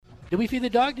Did we feed the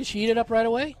dog? Did she eat it up right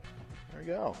away? There you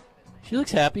go. She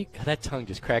looks happy. God, that tongue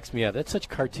just cracks me up. That's such a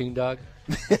cartoon dog.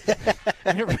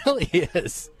 It really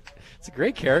is. It's a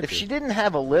great character. If she didn't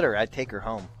have a litter, I'd take her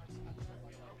home.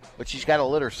 But she's got a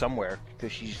litter somewhere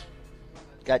because she's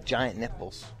got giant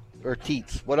nipples. Or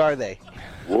teats. What are they?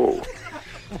 Whoa.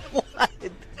 What?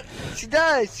 She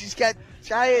does. She's got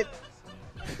giant...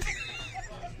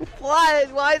 Why?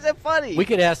 Why is that funny? We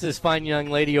could ask this fine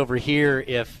young lady over here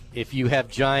if you have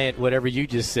giant whatever you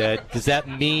just said. Does that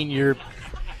mean you're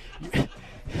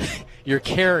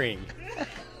caring?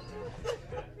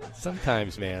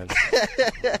 Sometimes, man.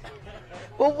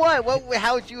 Well, what?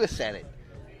 How would you ascend it?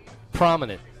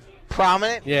 Prominent.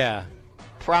 Prominent? Yeah.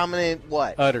 Prominent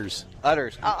what? Udders.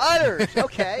 Udders. Udders.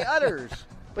 Okay, udders.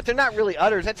 But they're not really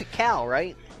udders. That's a cow,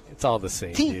 right? It's all the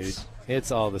same, Teats. dude.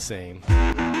 It's all the same.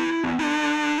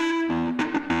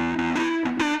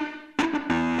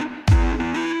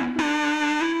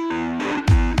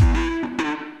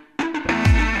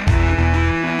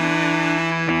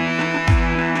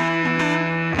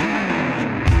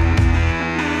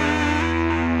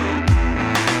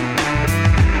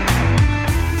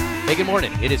 Hey, good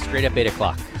morning. It is straight up 8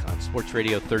 o'clock on Sports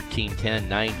Radio 1310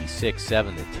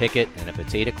 96.7 The Ticket. And if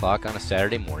it's 8 o'clock on a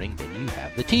Saturday morning, then you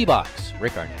have the T-Box.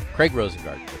 Rick Arnett, Craig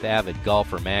Rosengard with Avid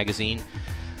Golfer Magazine.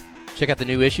 Check out the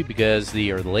new issue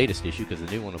the latest issue because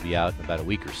the new one will be out in about a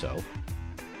week or so.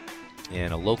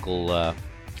 And a local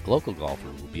golfer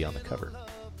will be on the cover.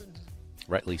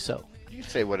 Rightly so. You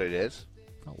say what it is.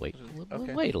 I'll wait.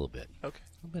 Okay. Wait a little bit. Okay.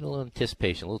 A little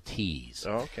anticipation, a little tease.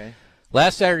 Oh, okay.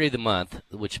 Last Saturday of the month,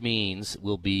 which means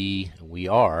we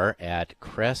are at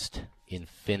Crest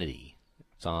Infinity.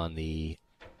 It's on the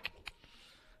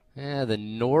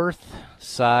north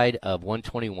side of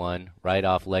 121, right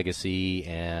off Legacy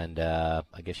and I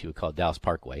guess you would call it Dallas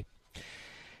Parkway.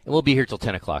 And we'll be here till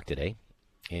 10 o'clock today,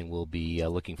 and we'll be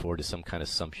looking forward to some kind of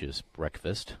sumptuous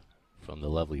breakfast from the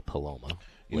lovely Paloma.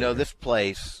 You know, this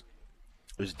place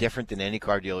is different than any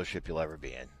car dealership you'll ever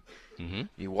be in. Mm-hmm.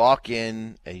 You walk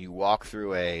in and you walk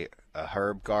through a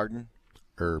herb garden.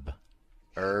 Herb.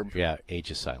 Yeah,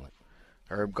 H is silent.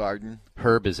 Herb garden.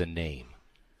 Herb is a name.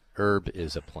 Herb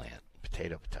is a plant.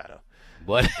 Potato.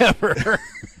 Whatever.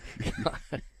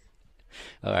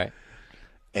 All right.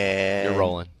 And you're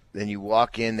rolling. Then you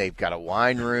walk in, they've got a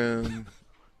wine room,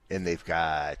 and they've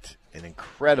got an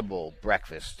incredible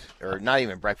breakfast, or not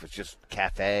even breakfast, just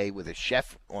cafe with a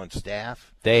chef on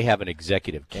staff. They have an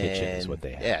executive kitchen is what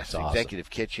they have. Yes, awesome. Executive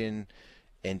kitchen.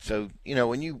 And so, you know,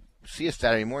 when you see a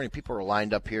Saturday morning, people are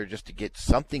lined up here just to get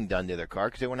something done to their car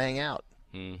because they want to hang out.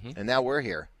 Mm-hmm. And now we're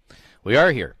here. We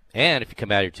are here. And if you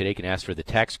come out here today, you can ask for the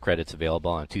tax credits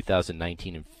available on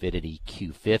 2019 Infiniti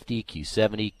Q50,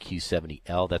 Q70,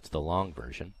 Q70L. That's the long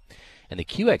version. And the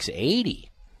QX80. How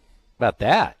about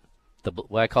that?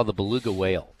 What I call the Beluga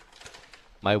Whale.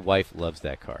 My wife loves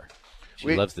that car.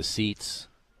 She loves the seats.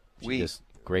 Just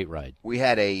great ride. We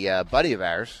had a buddy of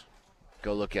ours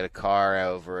go look at a car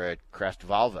over at Crest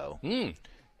Volvo.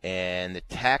 And the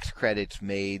tax credits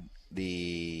made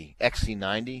the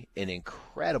XC90 an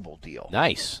incredible deal.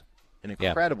 Nice. An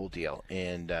incredible deal.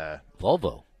 And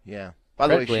Volvo. Yeah. By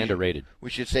the way, underrated. We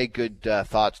should say good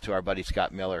thoughts to our buddy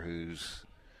Scott Miller, who's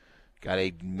got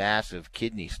a massive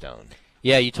kidney stone.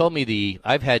 Yeah, you told me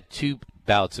I've had 2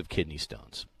 bouts of kidney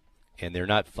stones, and they're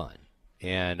not fun.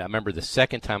 And I remember the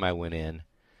second time I went in,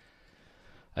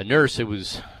 a nurse who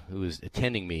was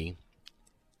attending me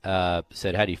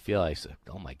said, "How do you feel?" I said,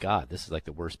 "Oh my God, this is like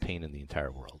the worst pain in the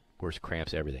entire world. Worst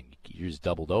cramps, everything. You're just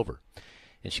doubled over."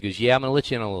 And she goes, "Yeah, I'm going to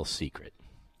let you in on a little secret."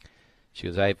 She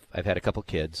goes, I've had a couple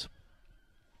kids,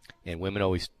 and women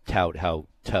always tout how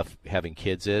tough having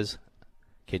kids is.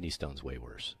 Kidney stone's way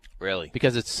worse. Really?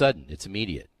 Because it's sudden, it's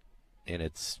immediate, and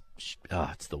it's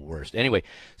the worst. Anyway,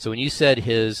 so when you said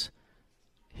his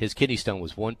kidney stone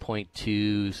was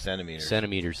 1.2 centimeters.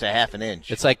 It's a half an inch.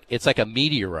 It's like a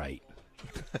meteorite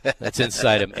that's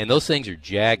inside him, and those things are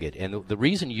jagged. And the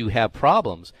reason you have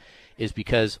problems is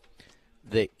because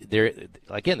they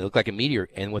look like a meteor,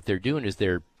 and what they're doing is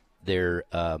they're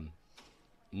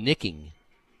nicking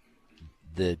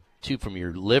the tube from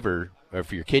your liver or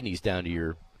for your kidneys down to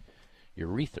your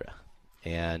urethra,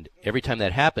 and every time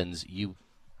that happens, you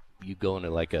go into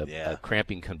like a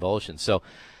cramping convulsion. So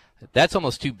that's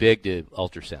almost too big to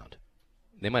ultrasound.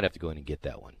 They might have to go in and get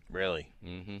that one. Really?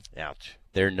 Mm-hmm. Ouch.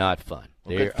 They're not fun.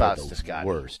 Well, they good thoughts are to the Scott.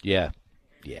 worst. Yeah.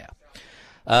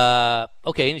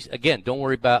 Okay. And again, don't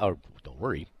worry.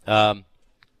 Don't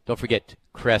forget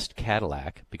Crest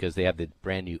Cadillac, because they have the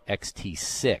brand new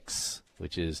XT6,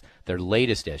 which is their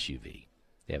latest SUV.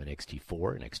 They have an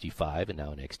XT4, an XT5, and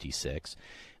now an XT6.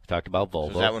 We talked about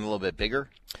Volvo. So is that one a little bit bigger?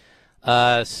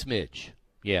 Smidge,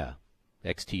 yeah.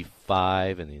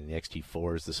 XT5 and then the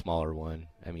XT4 is the smaller one.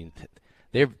 I mean,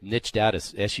 they've niched out a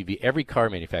SUV. Every car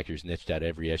manufacturer's niched out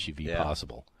every SUV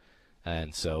possible.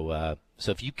 And so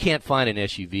if you can't find an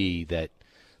SUV that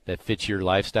fits your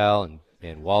lifestyle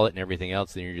and wallet and everything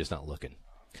else, then you're just not looking.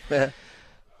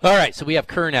 All right, so we have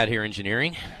Kern out here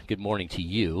engineering. Good morning to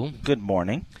you. Good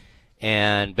morning.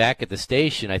 And back at the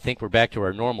station, I think we're back to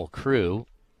our normal crew.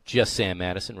 Just Sam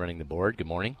Madison running the board. Good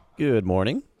morning. Good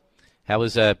morning.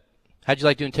 How'd you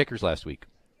like doing tickers last week?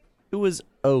 It was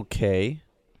okay.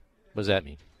 What does that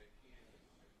mean?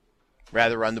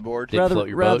 Rather run the board? Didn't float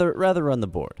your boat? Rather run the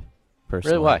board.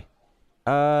 Personally. Really,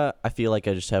 why? I feel like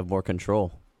I just have more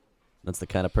control. That's the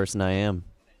kind of person I am.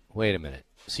 Wait a minute.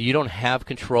 So you don't have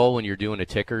control when you're doing a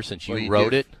ticker since you Well,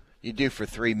 wrote it? You do for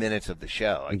 3 minutes of the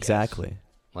show, I Exactly. guess.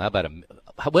 Well,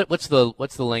 how about what's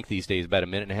the length these days? About a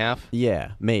minute and a half?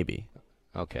 Yeah, maybe.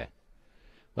 Okay.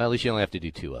 Well, at least you only have to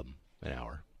do 2 of them, an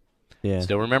hour. Yeah.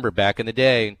 Still remember, back in the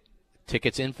day,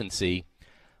 tickets infancy,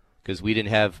 because we didn't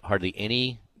have hardly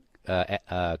any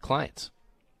clients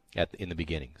in the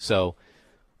beginning. So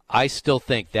I still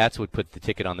think that's what put the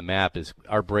ticket on the map is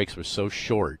our breaks were so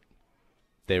short.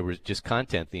 There was just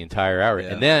content the entire hour. Yeah.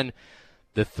 And then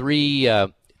the 3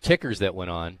 tickers that went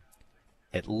on,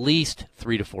 at least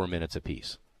 3 to 4 minutes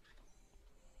apiece.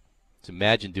 So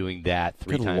imagine doing that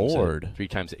three Good times. Lord. 3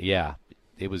 times. Yeah,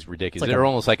 it was ridiculous. It's like They were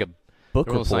almost like a book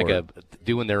they're almost like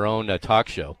doing their own talk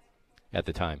show at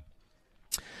the time.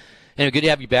 Anyway, good to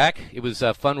have you back. It was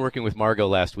fun working with Margot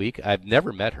last week. I've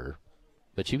never met her,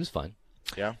 but she was fun.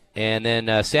 Yeah. And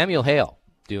then Samuel Hale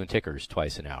doing tickers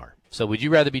twice an hour. So would you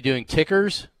rather be doing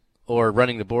tickers or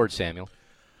running the board, Samuel?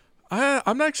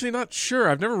 I'm actually not sure.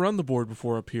 I've never run the board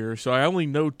before up here, so I only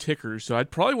know tickers. So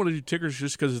I'd probably want to do tickers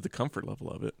just because of the comfort level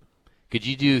of it. Could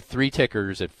you do 3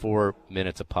 tickers at 4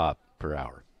 minutes a pop per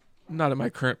hour? Not at my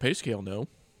current pay scale, no.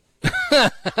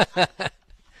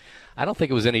 I don't think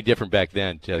it was any different back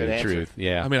then, to tell you Good the answer. truth.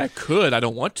 Yeah. I mean, I could. I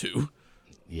don't want to.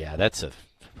 Yeah, that's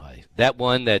that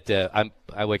one that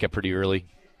I wake up pretty early,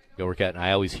 go work out, and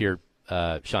I always hear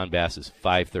Sean Bass's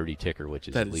 5:30 ticker, which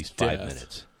is That at is least 5 death.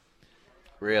 minutes.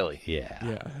 Really? Yeah.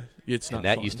 Yeah, it's not And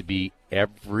that fun. used to be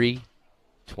every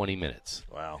 20 minutes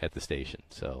Wow. at the station.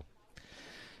 So,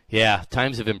 yeah,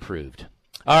 times have improved.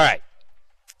 All right.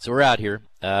 So we're out here.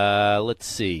 Let's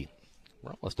see.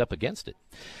 We're almost up against it.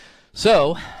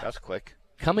 So, That's quick.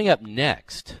 coming up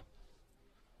next,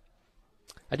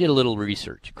 I did a little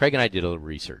research. Craig and I did a little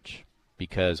research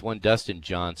because one Dustin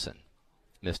Johnson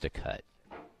missed a cut.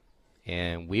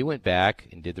 And we went back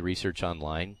and did the research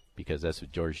online because that's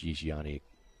what George Gigiani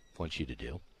wants you to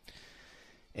do.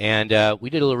 And we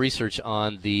did a little research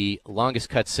on the longest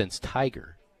cut since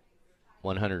Tiger,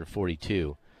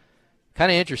 142.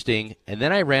 Kind of interesting. And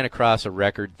then I ran across a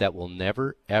record that will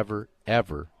never, ever,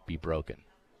 ever be broken.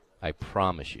 I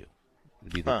promise you.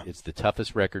 It's the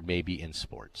toughest record maybe in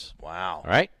sports. Wow. All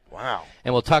right? Wow.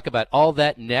 And we'll talk about all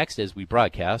that next as we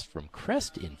broadcast from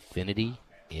Crest Infinity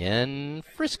in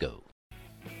Frisco.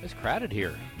 It's crowded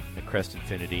here at Crest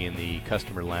Infinity in the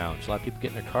customer lounge. A lot of people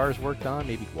getting their cars worked on,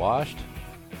 maybe washed.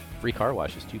 Free car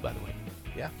washes, too, by the way.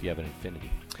 Yeah. If you have an Infinity.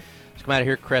 Let's come out of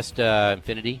here, Crest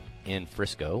Infinity in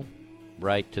Frisco,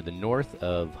 right to the north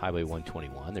of Highway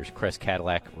 121. There's Crest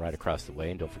Cadillac right across the way.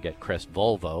 And don't forget Crest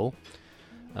Volvo,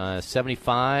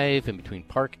 75 in between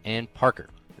Park and Parker.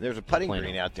 There's a putting Plano.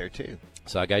 green out there, too.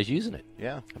 Saw guys using it.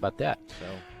 Yeah. How about that? So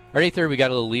Our 8:30, we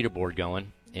got a little leaderboard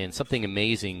going, and something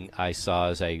amazing I saw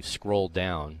as I scrolled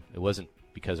down. It wasn't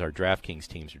because our DraftKings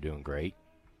teams are doing great,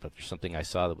 but there's something I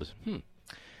saw that was,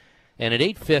 And at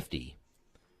 8:50,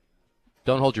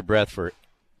 don't hold your breath for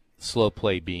slow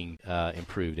play being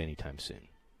improved anytime soon.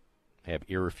 I have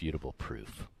irrefutable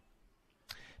proof.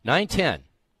 9:10,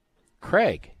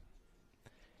 Craig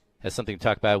has something to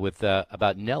talk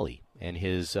about Nelly and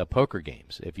his poker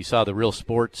games. If you saw the Real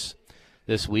Sports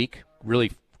this week,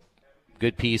 really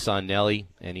good piece on Nelly,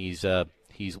 and he's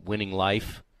winning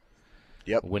life,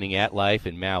 winning at life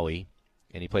in Maui,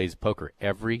 and he plays poker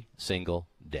every single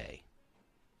day.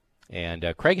 And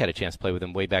Craig had a chance to play with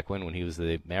him way back when he was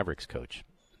the Mavericks coach.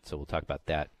 So we'll talk about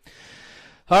that.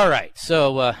 All right,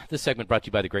 so this segment brought to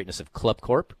you by the greatness of Club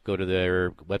Corp. Go to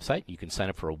their website. You can sign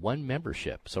up for a 1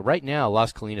 membership. So right now,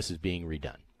 Las Colinas is being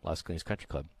redone. Las Colinas Country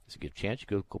Club. It's a good chance.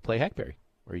 You go play Hackberry,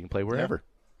 or you can play wherever.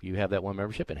 You have that 1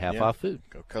 membership and half off food.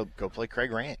 Go play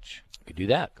Craig Ranch. You could do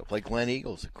that. Go play Glen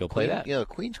Eagles. Go play that. You know, the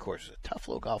Queens course is a tough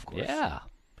little golf course.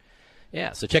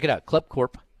 Yeah, so check it out,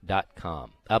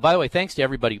 clubcorp.com. By the way, thanks to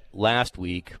everybody last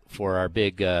week for our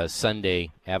big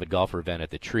Sunday Avid Golfer event at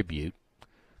the Tribute.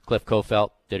 Cliff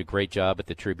Kofelt did a great job at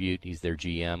the tribute. He's their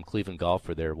GM. Cleveland Golf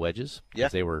for their wedges. Yeah.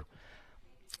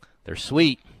 They're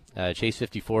sweet. Chase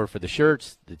 54 for the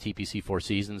shirts, the TPC Four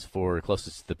Seasons for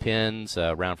closest to the pins,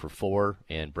 round for 4,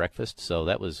 and breakfast. So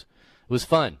it was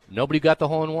fun. Nobody got the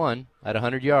hole in one at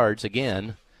 100 yards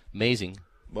again. Amazing.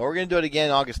 Well, we're going to do it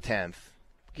again August 10th.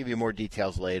 Give you more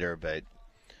details later, but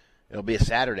it'll be a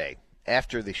Saturday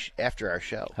after our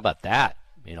show. How about that?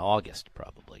 In August,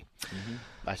 probably.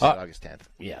 I said August 10th.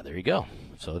 Yeah, there you go.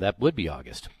 So that would be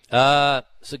August. So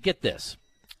get this.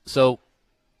 So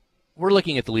we're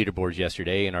looking at the leaderboards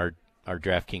yesterday, and our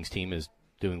DraftKings team is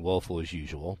doing woeful as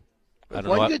usual.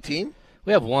 One good team.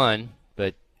 We have one,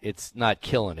 but it's not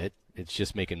killing it. It's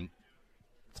just making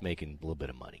a little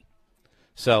bit of money.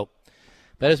 So,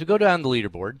 but as we go down the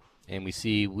leaderboard and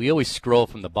we always scroll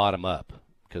from the bottom up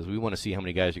because we want to see how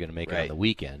many guys are going to make it on the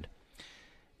weekend.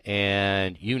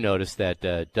 And you notice that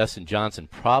Dustin Johnson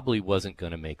probably wasn't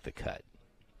going to make the cut.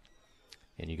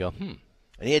 And you go, And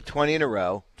he had 20 in a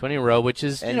row. 20 in a row, which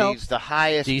is, and he's the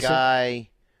highest decent guy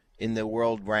in the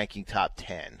world ranking top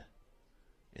 10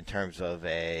 in terms of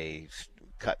a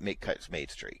cuts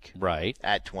made streak. Right.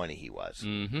 At 20 he was.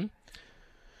 Mm-hmm.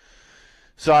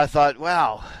 So I thought,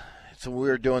 wow. So we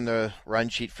were doing the run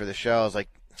sheet for the show. I was like,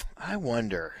 I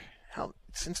wonder how,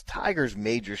 since Tiger's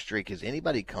major streak, has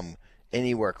anybody come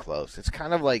anywhere close? It's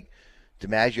kind of like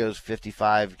DiMaggio's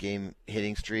 55-game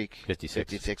hitting streak.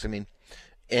 56, I mean.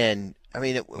 And, I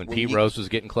mean, when Pete Rose was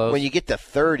getting close. When you get to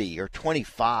 30 or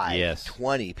 25, yes.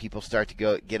 20, people start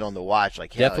to get on the watch.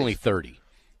 Like, definitely 30.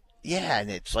 Yeah,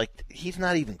 and it's like he's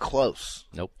not even close.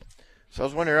 Nope. So I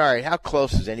was wondering, all right, how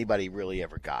close has anybody really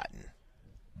ever gotten?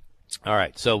 All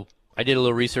right, so I did a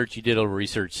little research. You did a little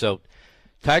research. So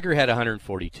Tiger had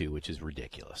 142, which is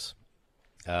ridiculous.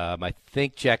 I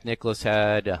think Jack Nicklaus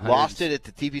had lost it at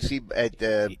the TPC at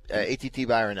the ATT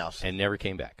Byron Nelson and never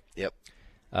came back. Yep.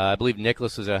 I believe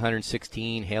Nicklaus was at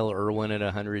 116, Hale Irwin at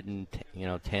 110,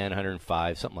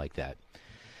 105, something like that.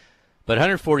 But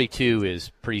 142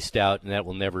 is pretty stout, and that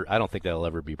will never. I don't think that'll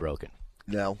ever be broken.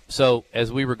 No. So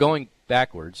as we were going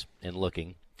backwards and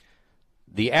looking,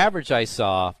 the average I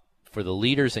saw for the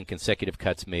leaders and consecutive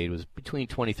cuts made was between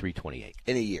 23, 28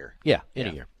 in a year. Yeah, in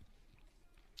a year.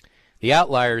 The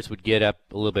outliers would get up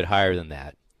a little bit higher than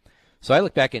that. So I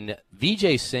look back in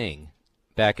Vijay Singh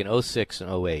back in 06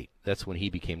 and 08. That's when he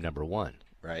became number one.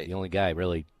 Right. The only guy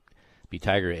really beat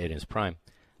Tiger in his prime.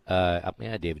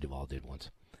 David Duval did once.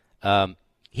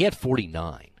 He had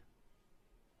 49.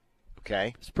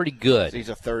 Okay. It's pretty good. So he's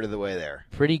a third of the way there.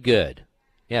 Pretty good.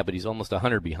 Yeah, but he's almost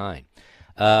 100 behind.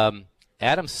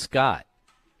 Adam Scott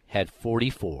had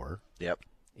 44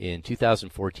 in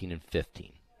 2014 and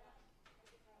 15.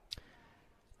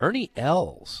 Ernie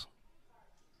Els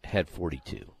had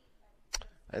 42.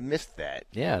 I missed that.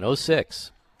 Yeah, in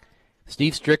 06.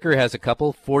 Steve Stricker has a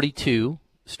couple, 42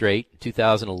 straight,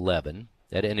 2011.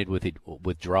 That ended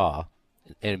with draw.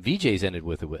 And VJ's ended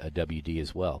with a WD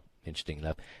as well, interesting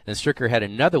enough. And Stricker had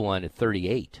another one at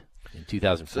 38 in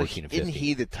 2014 and 15. Isn't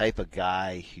he the type of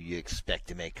guy who you expect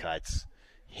to make cuts?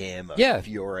 Him,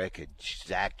 Furyk,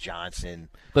 Zach Johnson.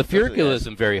 But Furyk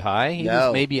wasn't very high. He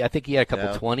was I think he had a couple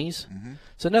 20s. Mm-hmm.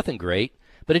 So nothing great.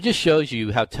 But it just shows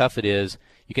you how tough it is.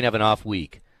 You can have an off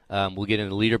week. We'll get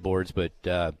into leaderboards, but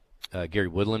Gary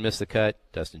Woodland missed the cut.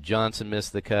 Dustin Johnson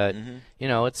missed the cut. Mm-hmm. You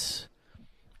know, it's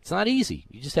not easy.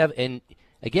 You just have – and,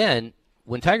 again,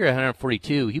 when Tiger had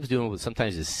 142, he was doing it with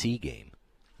sometimes his C game.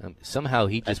 Somehow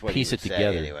he'd just piece it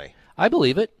together. Anyway. I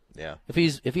believe it. Yeah. If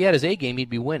he had his A game, he'd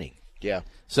be winning. Yeah.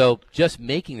 So just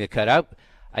making the cut,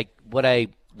 what I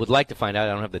would like to find out,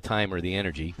 I don't have the time or the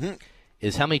energy,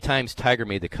 is how many times Tiger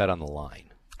made the cut on the line.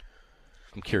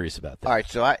 I'm curious about that. All right,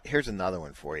 so here's another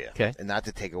one for you. Okay. And not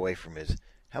to take away from his,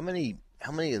 how many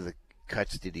of the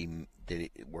cuts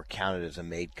were counted as a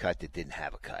made cut that didn't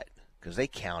have a cut? Because they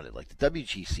counted, like the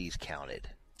WGCs counted.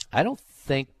 I don't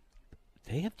think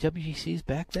they have WGCs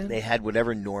back then. They had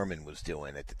whatever Norman was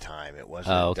doing at the time. It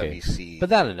wasn't WC,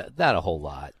 but not a whole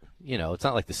lot. You know, it's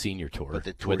not like the senior tour. But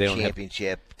the tour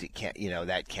championship,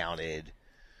 that counted.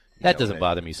 That doesn't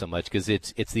bother me so much because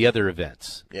it's the other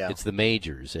events. Yeah. It's the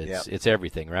majors. It's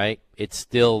everything, right? It's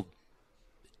still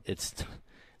it's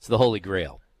the Holy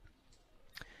Grail.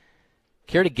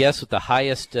 Care to guess what the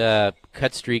highest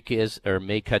cut streak is or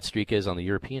made cut streak is on the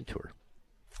European Tour?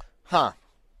 Huh.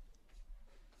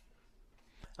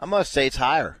 I'm gonna say it's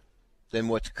higher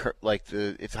than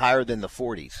it's higher than the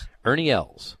 40s. Ernie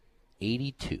Els,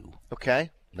 82.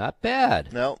 Okay. Not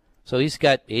bad. No. So he's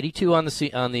got 82 on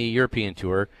the European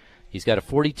Tour. He's got a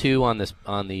 42 on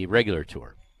the regular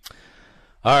tour.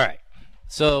 All right.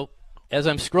 So as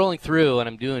I'm scrolling through and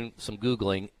I'm doing some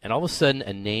Googling, and all of a sudden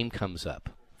a name comes up.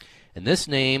 And this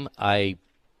name,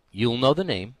 you'll know the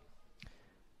name.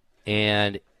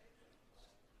 And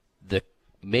the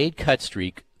made cut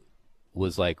streak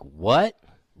was like, what?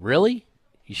 Really?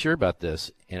 You sure about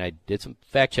this? And I did some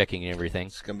fact checking and everything.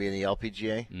 It's going to be in the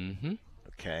LPGA? Mm-hmm.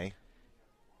 Okay.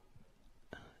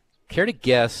 Care to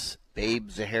guess? Babe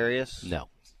Zaharias? No.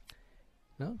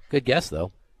 No, good guess,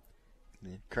 though.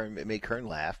 It made Kern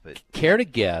laugh, but Care to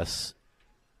guess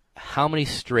how many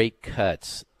straight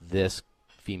cuts this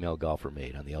female golfer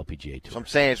made on the LPGA Tour? so I'm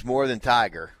saying it's more than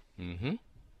Tiger. Mm-hmm.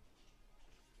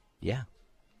 Yeah.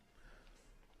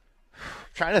 I'm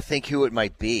trying to think who it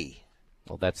might be.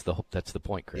 Well, that's the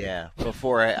point, Craig. Yeah.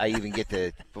 Before I even get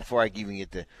to, I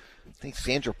think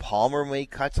Sandra Palmer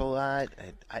made cuts a lot.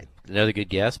 Another good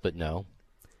guess, but no.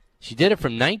 She did it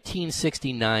from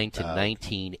 1969 to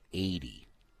 1980.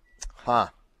 Huh.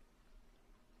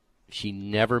 She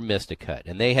never missed a cut,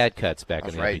 and they had cuts back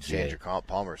That's in the right. LPGA. Sandra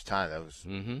Palmer's time. That was.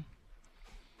 Mm-hmm.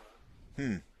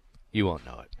 You won't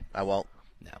know it. I won't.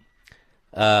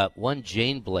 No. One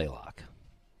Jane Blaylock.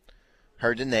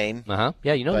 Heard the name. Uh-huh.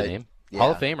 Yeah, you know the But, name. yeah.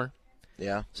 Hall of Famer.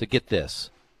 Yeah. So get this.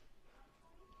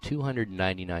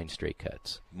 299 straight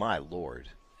cuts. My Lord.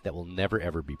 That will never,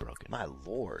 ever be broken. My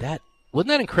Lord. Wasn't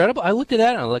that incredible? I looked at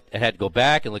that and I had to go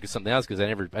back and look at something else because I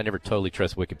never totally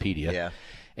trust Wikipedia. Yeah.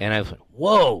 And I was like,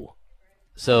 whoa.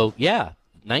 So, yeah,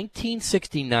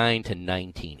 1969 to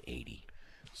 1980.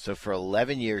 So for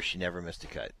 11 years, she never missed a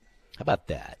cut. How about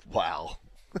that? Wow.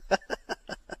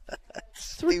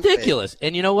 It's ridiculous.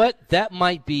 And you know what? That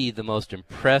might be the most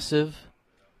impressive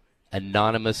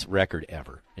anonymous record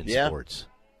ever in sports.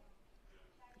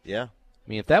 Yeah. I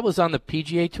mean, if that was on the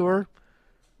PGA Tour,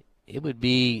 it would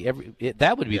be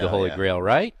that would be the Holy Grail,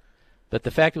 right? But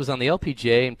the fact it was on the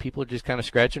LPGA and people are just kind of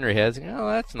scratching their heads, oh,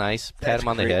 that's nice. Pat them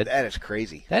on the head. That is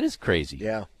crazy. That is crazy.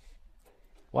 Yeah.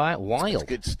 Why? Wild. It's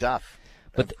good stuff.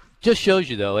 But just shows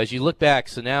you, though, as you look back.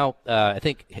 So now I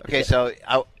think. Okay, so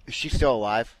is she still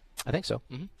alive? I think so.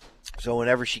 Mm-hmm. So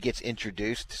whenever she gets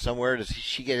introduced somewhere, does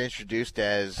she get introduced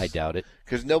as? I doubt it.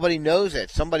 Because nobody knows it.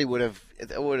 Somebody would have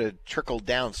trickled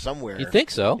down somewhere. You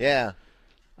think so? Yeah.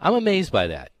 I'm amazed by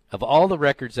that. Of all the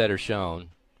records that are shown,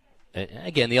 and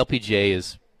again, the LPGA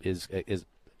is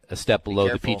a step below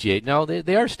the PGA. No,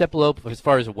 they are a step below as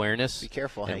far as awareness. Be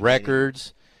careful, and Hank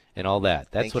records and all that.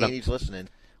 That's Hank what Haney's listening.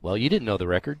 Well, you didn't know the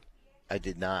record. I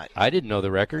did not. I didn't know the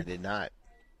I record. did not.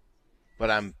 But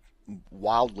I'm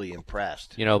wildly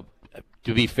impressed. You know,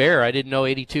 to be fair, I didn't know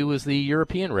 82 was the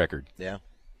European record. Yeah.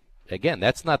 Again,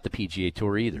 that's not the PGA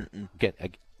Tour either. Again,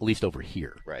 at least over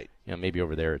here. Right. You know, maybe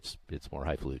over there it's more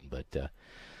highfalutin, but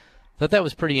thought that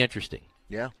was pretty interesting.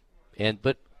 Yeah.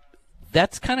 But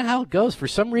that's kind of how it goes. For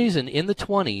some reason, in the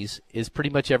 20s is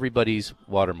pretty much everybody's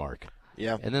watermark.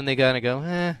 Yeah. And then they gotta go,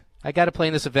 I got to play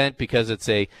in this event because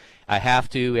I have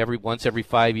to once every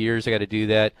 5 years. I got to do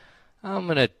that. I'm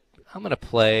gonna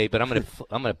play, but I'm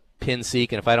gonna pin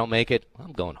seek, and if I don't make it,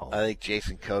 I'm going home. I think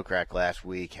Jason Kokrak last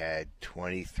week had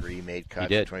 23 made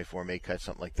cuts, 24 made cuts,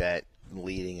 something like that,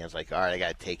 leading. I was like, all right, I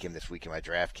got to take him this week in my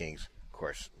DraftKings. Of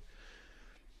course,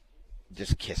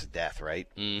 just a kiss of death, right?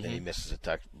 Mm-hmm. And he misses a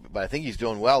touch. But I think he's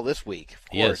doing well this week. Of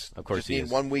course. Yes, of course just he need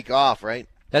is. 1 week off, right?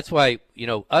 That's why,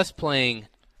 us playing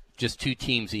just 2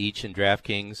 teams each in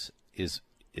DraftKings is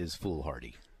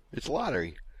foolhardy. It's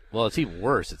lottery. Well, it's even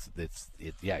worse. It's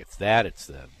that.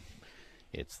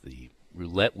 It's the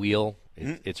roulette wheel.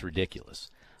 It's ridiculous.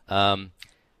 We'll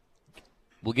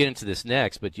get into this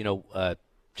next, but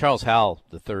Charles Howell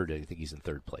the third. I think he's in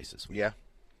third place this week. Yeah.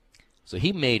 So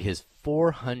he made his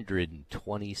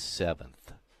 427th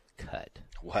cut.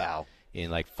 Wow.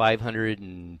 In like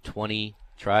 520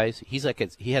 tries. He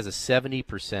has a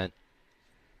 70%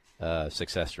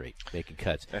 success rate making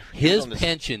cuts. His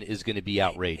pension is going to be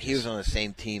outrageous. He was on the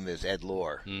same team as Ed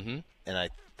Lohr. Mm-hmm. And I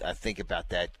think about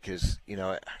that because,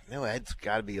 Ed's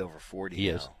got to be over 40 he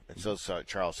now. Is. And so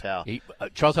Charles Howell.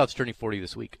 Charles Howell's turning 40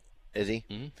 this week. Is he?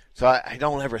 Mm-hmm. So I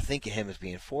don't ever think of him as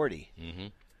being 40. Mm-hmm.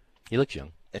 He looks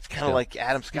young. It's kind of like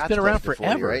Adam Scott's He's been around close to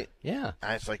forever, 40, right? Yeah.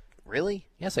 And it's like, really?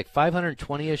 Yeah, it's like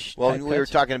 520-ish. Well, type we were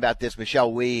cuts. talking about this.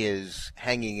 Michelle Wee is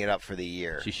hanging it up for the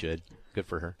year. She should. Good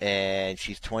for her. And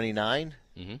she's 29.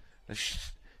 Mm-hmm. She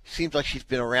seems like she's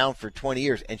been around for 20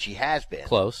 years, and she has been.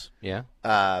 Close, yeah.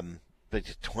 But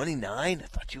 29? I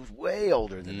thought she was way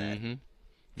older than that.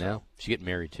 No, she's getting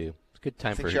married, too. It's a good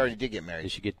time I for think her. she already did get married.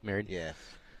 Did she get married? Yeah.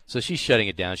 So she's shutting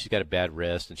it down. She's got a bad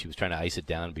wrist, and she was trying to ice it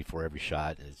down before every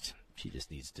shot. And she just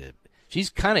needs to. She's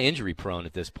kind of injury prone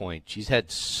at this point. She's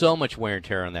had so much wear and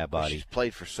tear on that body. She's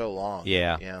played for so long.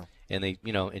 Yeah. Yeah. And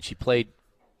and she played,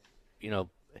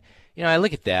 I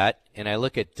look at that, and I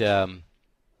look at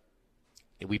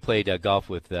we played golf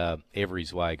with Avery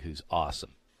Zweig, who's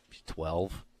awesome. She's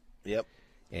 12. Yep.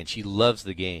 And she loves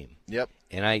the game. Yep.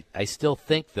 And I still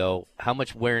think, though, how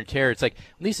much wear and tear. It's like,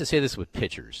 I used to say this with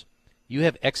pitchers. You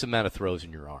have X amount of throws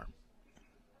in your arm.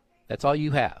 That's all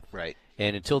you have. Right.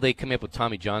 And until they come up with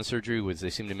Tommy John surgery, which they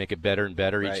seem to make it better and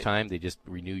better each time, they just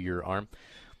renew your arm.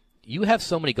 You have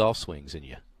so many golf swings in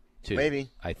you, too. Maybe.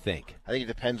 I think. I think it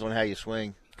depends on how you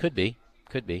swing. Could be.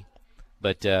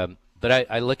 But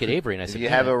I look at Avery and I If said, you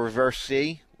have a reverse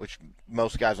C, which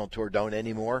most guys on tour don't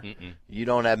anymore, you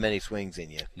don't have many swings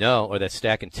in you. No, or that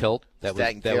stack and tilt. That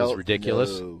was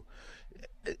ridiculous. No.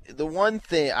 The one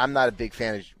thing, I'm not a big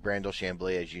fan of Brandel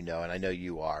Chambly, as you know, and I know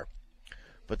you are.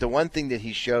 But the one thing that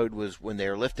he showed was when they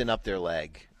were lifting up their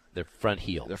leg, their front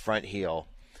heel,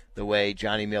 the way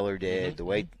Johnny Miller did, the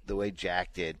way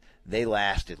Jack did, they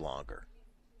lasted longer.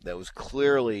 That was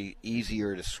clearly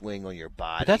easier to swing on your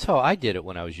body. But that's how I did it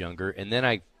when I was younger, and then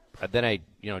I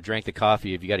drank the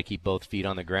coffee. If you got to keep both feet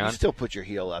on the ground, you still put your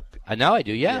heel up. Now I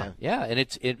do, yeah.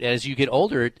 And as you get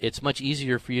older, it's much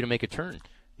easier for you to make a turn.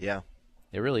 Yeah,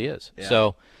 it really is. Yeah.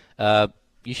 So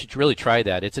you should really try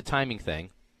that. It's a timing thing,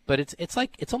 but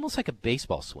it's almost like a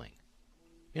baseball swing.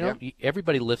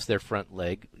 Everybody lifts their front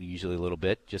leg usually a little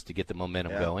bit just to get the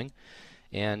momentum going,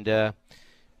 and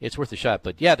it's worth a shot.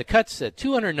 But yeah, the cuts at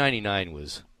 $299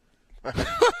 was.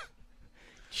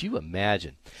 Could you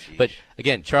imagine? Jeez. But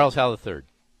again, Charles Howell III,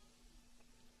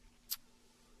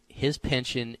 his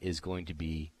pension is going to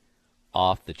be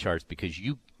off the charts because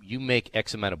you make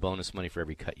X amount of bonus money for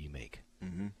every cut you make.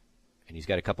 Mm-hmm. And he's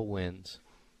got a couple wins,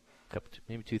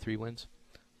 maybe 2-3 wins,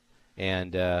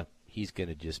 and he's going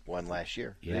to just won last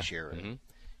year. This year, right?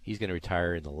 He's going to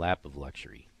retire in the lap of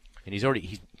luxury, and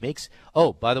he makes.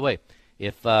 Oh, by the way,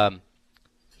 if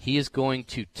he is going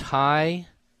to tie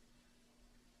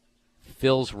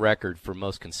Phil's record for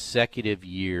most consecutive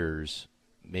years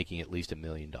making at least $1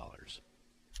 million.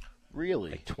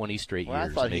 Really? Like 20 straight years I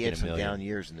thought making he had $1 some million. down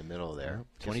years in the middle there.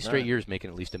 20 straight years making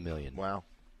at least $1 million. Wow.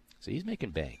 So he's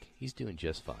making bank. He's doing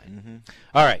just fine. Mm-hmm.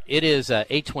 All right, it is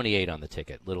 828 on the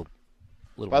ticket. Little.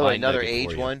 By the way, mind another nugget age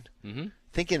for you. one. Mm-hmm.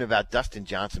 Thinking about Dustin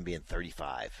Johnson being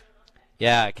 35.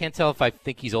 Yeah, I can't tell if I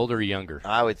think he's older or younger.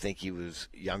 I would think he was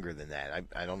younger than that.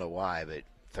 I don't know why, but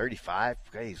 35,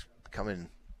 he's becoming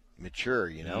mature,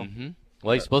 Mm-hmm.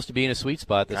 Well, he's supposed to be in a sweet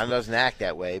spot. Kind of doesn't act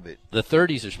that way, but the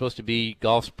 30s are supposed to be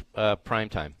golf's prime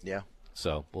time. Yeah.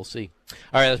 So we'll see.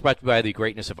 All right, that's brought to you by the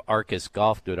greatness of Arcus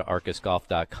Golf. Go to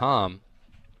arcusgolf.com,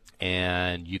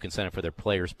 and you can sign up for their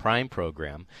Players Prime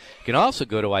program. You can also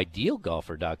go to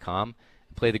idealgolfer.com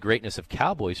and play the greatness of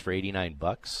Cowboys for $89.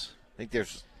 I think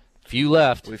there's few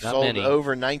left. We've not sold many.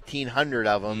 over 1,900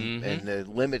 of them, and the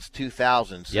limit's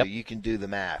 2,000, so Yep. you can do the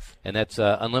math. And that's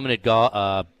unlimited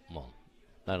golf. Well,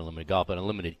 not unlimited golf, but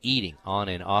unlimited eating on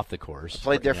and off the course.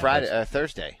 Played there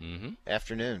Thursday Mm-hmm.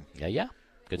 afternoon. Yeah.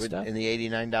 Good stuff. In the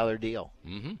 $89 deal.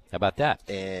 Mm-hmm. How about that?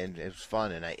 And it was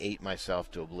fun, and I ate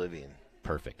myself to oblivion.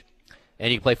 Perfect.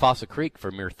 And you can play Fossil Creek for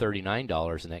a mere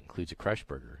 $39, and that includes a Crush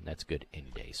Burger, and that's good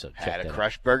any day. So check Had that a out.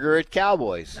 Crush Burger at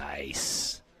Cowboys.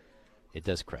 Nice. It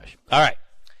does crush. All right.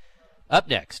 Up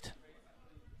next,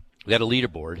 we got a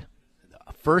leaderboard.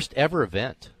 First ever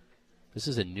event. This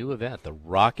is a new event, the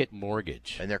Rocket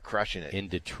Mortgage. And they're crushing it. In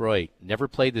Detroit. Never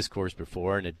played this course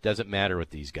before, and it doesn't matter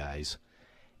with these guys.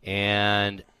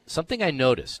 And something I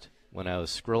noticed when I was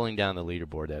scrolling down the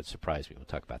leaderboard that surprised me. We'll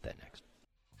talk about that next.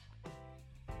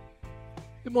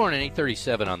 Good morning,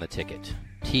 8:37 on the ticket.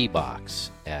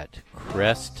 T-Box at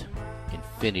Crest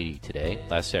Infinity today,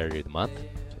 last Saturday of the month.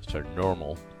 So it's our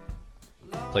normal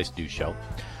place to do show.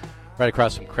 Right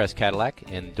across from Crest Cadillac,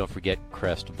 and don't forget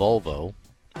Crest Volvo.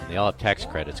 And they all have tax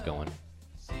credits going.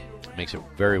 It makes it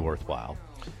very worthwhile.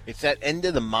 It's that end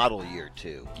of the model year,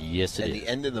 too. Yes, it and is. the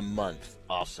end of the month,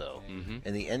 also. Mm-hmm.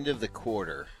 And the end of the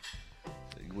quarter.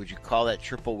 Would you call that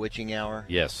triple witching hour?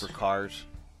 Yes. For cars?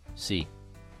 See,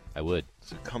 I would.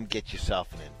 So come get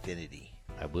yourself an Infinity.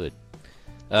 I would.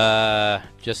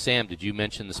 Just Sam, did you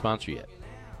mention the sponsor yet?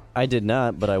 I did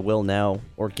not, but I will now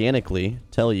organically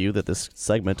tell you that this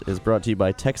segment is brought to you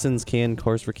by Texans Can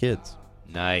Course for Kids.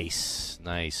 Nice.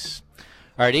 All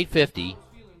right, 8:50.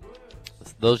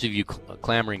 Those of you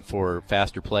clamoring for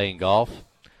faster play in golf,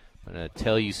 I'm going to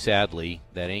tell you sadly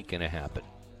that ain't going to happen.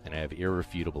 And I have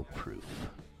irrefutable proof.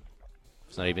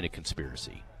 It's not even a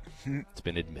conspiracy. It's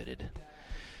been admitted.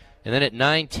 And then at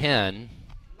 9:10,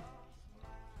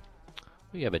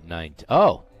 we have at 9.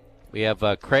 We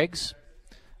have Craig's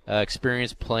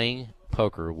experience playing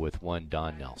poker with one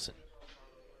Don Nelson.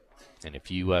 And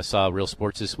if you saw Real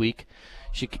Sports this week,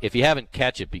 if you haven't,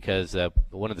 catch it because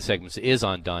one of the segments is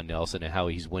on Don Nelson and how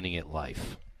he's winning at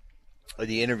life.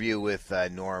 The interview with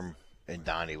Norm and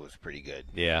Donnie was pretty good.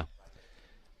 Yeah.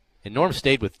 And Norm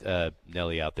stayed with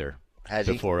Nelly out there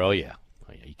before. He? Oh, yeah.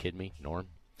 Are you kidding me, Norm?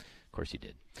 Of course he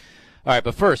did. All right,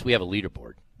 but first we have a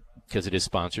leaderboard because it is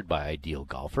sponsored by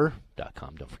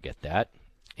IdealGolfer.com. Don't forget that.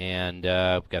 And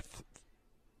we've got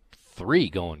three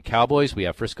going. Cowboys, we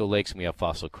have Frisco Lakes, and we have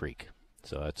Fossil Creek.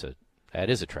 So that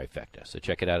is a trifecta. So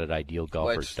check it out at IdealGolfers.com.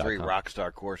 Well, it's 3 rock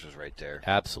star courses right there.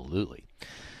 Absolutely.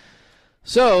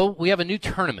 So we have a new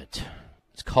tournament.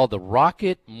 It's called the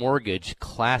Rocket Mortgage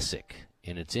Classic,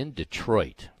 and it's in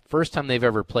Detroit. First time they've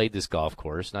ever played this golf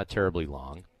course, not terribly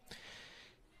long.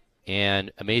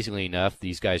 And amazingly enough,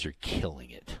 these guys are killing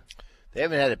it. They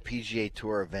haven't had a PGA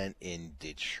Tour event in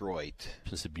Detroit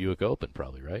Since the Buick Open,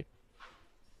 probably, right?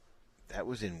 That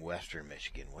was in Western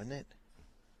Michigan, wasn't it?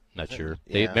 Not sure.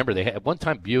 Yeah. They remember they had at one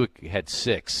time Buick had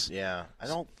 6. Yeah, I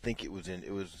don't think it was in.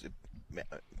 It was.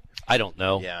 I don't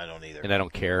know. Yeah, I don't either. And I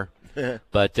don't care.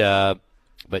 But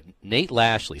Nate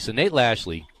Lashley. So Nate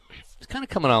Lashley is kind of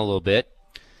coming on a little bit.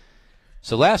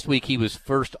 So last week he was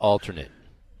first alternate,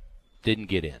 didn't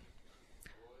get in.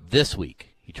 This week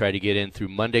he tried to get in through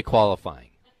Monday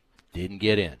qualifying, didn't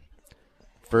get in.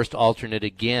 First alternate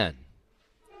again,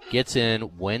 gets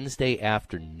in Wednesday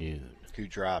afternoon. Who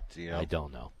dropped? You know, I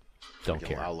don't know. Don't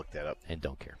care. I'll look that up. And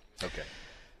don't care. Okay.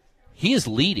 He is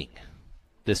leading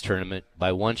this tournament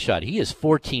by 1 shot. He is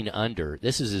 14 under.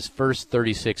 This is his first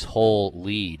 36-hole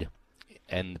lead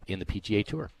in the PGA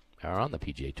Tour, or on the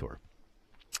PGA Tour.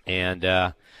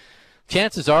 And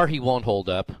chances are he won't hold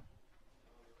up,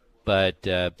 but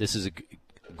this is a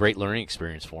great learning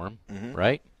experience for him,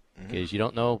 right? Because you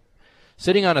don't know.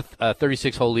 Sitting on a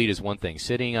 36-hole lead is one thing.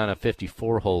 Sitting on a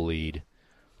 54-hole lead,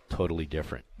 totally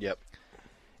different. Yep.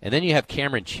 And then you have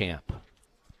Cameron Champ,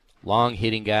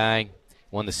 long-hitting guy,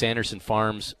 won the Sanderson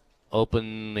Farms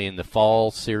Open in the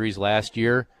fall series last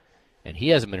year, and he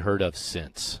hasn't been heard of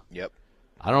since. Yep.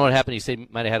 I don't know what happened. He said he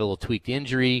might have had a little tweaked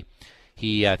injury.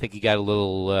 I think he got a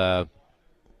little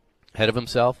ahead of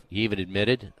himself. He even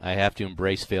admitted, I have to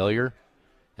embrace failure,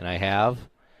 and I have,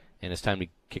 and it's time to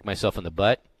kick myself in the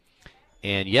butt.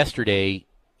 And yesterday,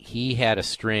 he had a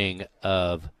string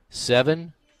of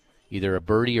 7, either a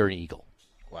birdie or an eagle.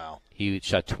 Wow. He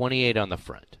shot 28 on the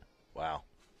front. Wow.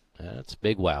 That's a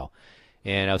big wow.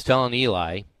 And I was telling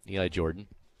Eli Jordan,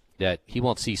 that he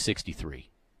won't see 63.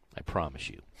 I promise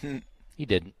you. He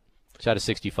didn't. Shot a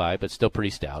 65, but still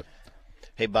pretty stout.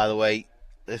 Hey, by the way,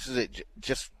 this is it.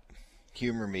 Just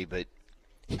humor me, but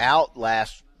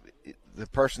the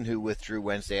person who withdrew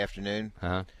Wednesday afternoon,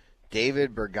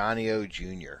 David Berganio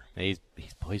Jr. He's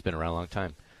been around a long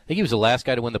time. I think he was the last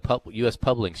guy to win the U.S.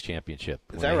 Pub Links Championship.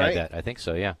 Is that right? I think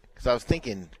so, yeah. Because I was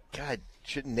thinking, God,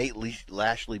 shouldn't Nate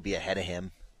Lashley be ahead of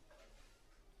him?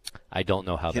 I don't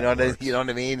know how that works. You know what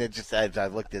I mean? It just, I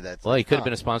looked at that. Well, he could have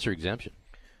been a sponsor exemption.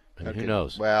 I mean, who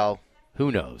knows? Well,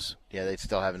 who knows? Yeah, they'd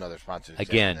still have another sponsor.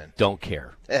 Again, don't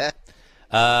care.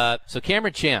 So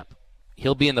Cameron Champ,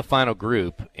 he'll be in the final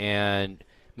group, and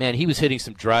man, he was hitting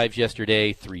some drives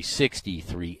yesterday, 360,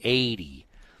 380.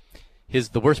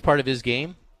 The worst part of his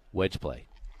game, wedge play.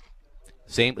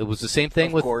 It was the same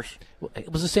thing of course.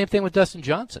 It was the same thing with Dustin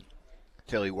Johnson.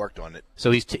 Till he worked on it.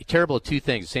 So he's terrible at 2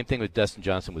 things. The same thing with Dustin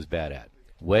Johnson was bad at.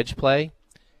 Wedge play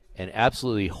and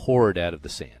absolutely horrid out of the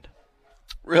sand.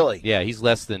 Really? Yeah, he's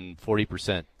less than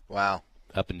 40%. Wow.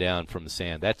 Up and down from the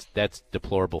sand. That's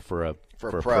deplorable for a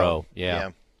pro.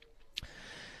 Yeah.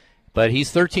 But he's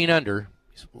 13 under.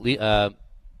 He's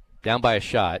down by a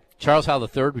shot. Charles Howell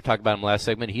III, we talked about him last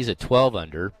segment. He's at 12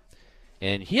 under.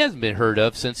 And he hasn't been heard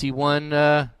of since he won,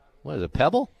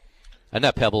 Pebble?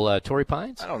 Not Pebble, Torrey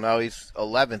Pines? I don't know. He's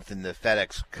 11th in the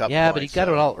FedEx Cup. Yeah, but he got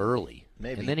it all early.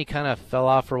 Maybe. And then he kind of fell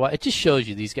off for a while. It just shows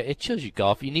you these guys. It shows you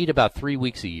golf. You need about 3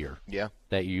 weeks a year. Yeah.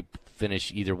 That you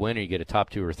finish either win or you get a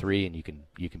top 2 or 3, and you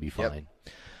can be fine.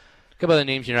 A couple other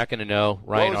names you're not going to know.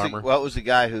 Ryan Armour. What was the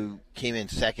guy who came in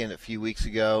second a few weeks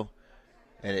ago,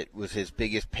 and it was his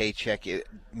biggest paycheck? It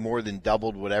more than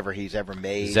doubled whatever he's ever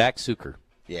made. Zach Sucher.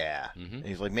 Yeah. And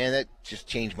he's like, man, that just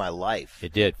changed my life.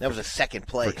 It did. That was a second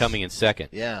place. For coming in second.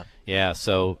 Yeah. Yeah,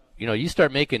 so, you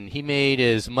start making – he made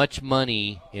as much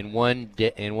money in one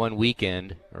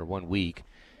weekend or 1 week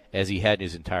as he had in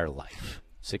his entire life.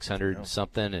 600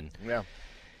 something. And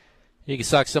he can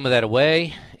sock some of that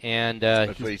away. And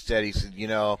that's what he said. He said,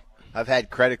 I've had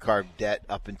credit card debt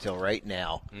up until right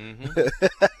now.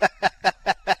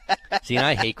 See, and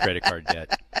I hate credit card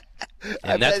debt.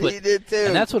 And I bet he did too.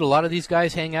 And that's what a lot of these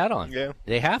guys hang out on. Yeah.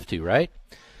 They have to, right?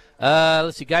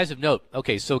 Let's see, guys of note.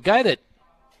 Okay, so a guy that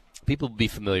people will be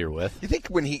familiar with. You think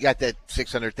when he got that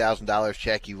 $600,000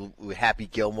 check, you Happy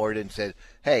Gilmore and said,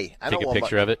 "Hey, I Take don't a want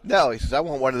picture of it? No, he says, "I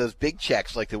want one of those big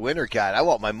checks like the winner got. I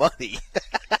want my money."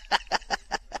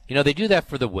 They do that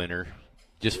for the winner,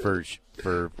 just for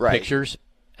Right. pictures.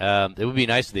 It would be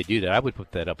nice if they do that. I would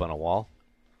put that up on a wall,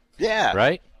 Yeah.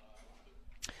 right?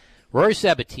 Rory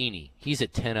Sabatini, he's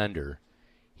at 10 under.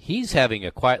 He's having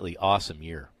a quietly awesome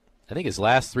year. I think his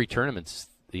last 3 tournaments,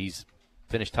 he's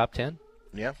finished top 10.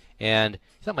 Yeah. And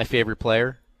he's not my favorite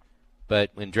player,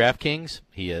 but in DraftKings,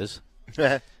 he is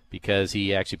because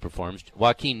he actually performs.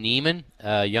 Joaquin Niemann,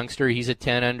 youngster, he's at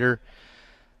 10 under.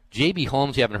 J.B.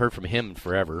 Holmes, you haven't heard from him in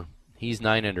forever. He's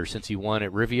 9 under since he won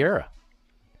at Riviera.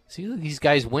 See, these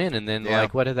guys win, and then,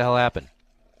 what the hell happened?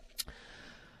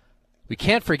 We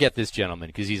can't forget this gentleman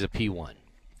because he's a P1.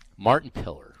 Martin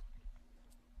Pillar.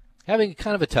 Having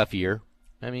kind of a tough year.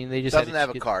 I mean, they just doesn't have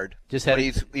a card. Just had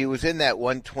but he was in that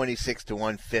 126 to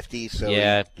 150, so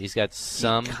yeah, he's got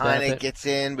some kind benefit. of gets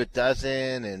in but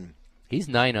doesn't, and He's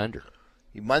 9 under.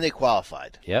 he Monday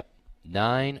qualified. Yep,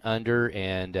 9 under,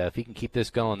 and if he can keep this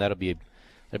going, that'll be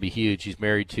huge. He's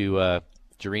married to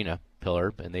Jarena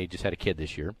Pillar, and they just had a kid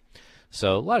this year,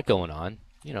 so a lot going on.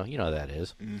 You know how that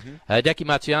is. Hideki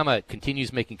Matsuyama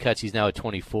continues making cuts. He's now at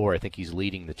 24. I think he's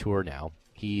leading the tour now.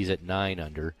 He's at 9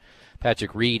 under.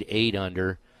 Patrick Reed, 8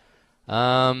 under.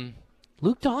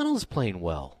 Luke Donald's playing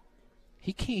well.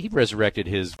 He resurrected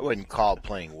his. I wouldn't call it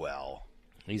playing well.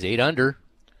 He's 8 under.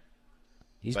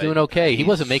 He's But doing okay. He he's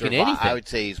wasn't making anything. I would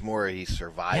say he's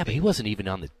surviving. Yeah, but he wasn't even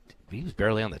on the. He was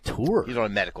barely on the tour. He's on a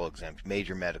medical exemption,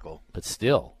 major medical. But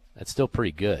still, that's still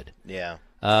pretty good. Yeah.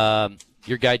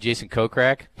 Your guy Jason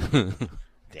Kokrak. Dang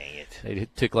it. They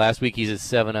took last week. He's at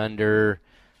 7 under.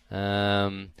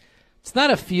 It's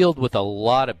not a field with a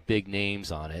lot of big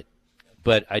names on it,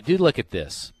 but I do look at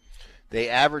this. They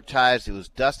advertised it was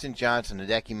Dustin Johnson,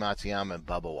 Hideki Matsuyama, and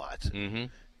Bubba Watson. Mm-hmm.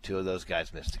 2 of those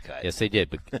guys missed the cut. Yes, they did.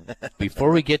 But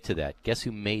before we get to that, guess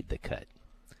who made the cut?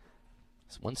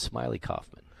 It's one Smiley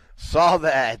Kaufman. Saw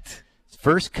that.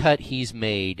 First cut he's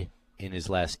made in his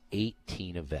last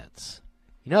 18 events.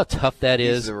 You know how tough that He's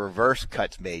is? the reverse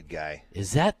cuts made guy.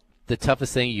 Is that the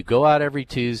toughest thing? You go out every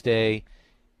Tuesday,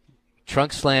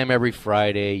 trunk slam every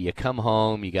Friday, you come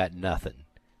home, you got nothing.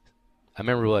 I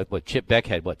remember what Chip Beck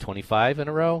had, 25 in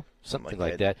a row? Something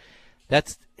like that.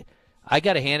 I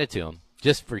got to hand it to him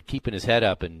just for keeping his head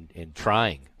up and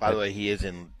trying. By the way, he is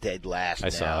in dead last I now.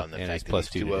 saw, and the and fact he's that plus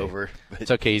he's 2 two today. over. It's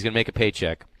okay. He's going to make a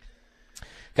paycheck.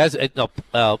 Guys,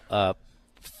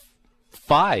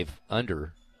 5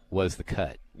 under was the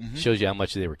cut. Shows you how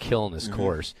much they were killing this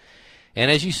course.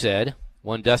 And as you said,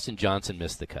 one Dustin Johnson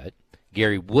missed the cut.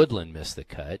 Gary Woodland missed the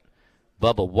cut.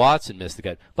 Bubba Watson missed the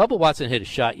cut. Bubba Watson hit a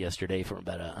shot yesterday from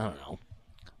about,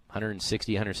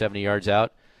 160, 170 yards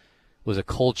out. It was a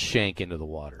cold shank into the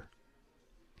water.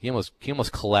 He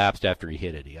almost collapsed after he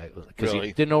hit it. Because Really?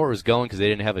 he didn't know where it was going because they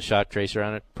didn't have a shot tracer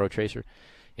on it, Pro Tracer.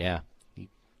 Yeah, he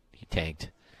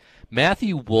tanked.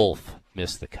 Matthew Wolff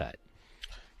missed the cut.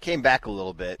 Came back a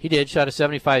little bit. He did, shot a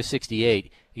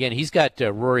 75-68. Again, he's got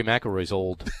Rory McIlroy's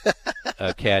old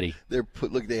caddy.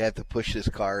 Look, they have to push this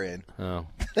car in. Oh,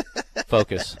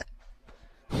 focus.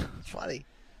 It's funny.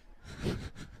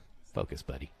 Focus,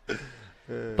 buddy.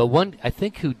 But one, I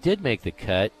think, who did make the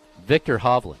cut, Victor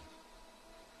Hovland.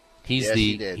 Yes,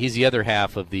 he did. He's the other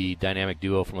half of the dynamic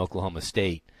duo from Oklahoma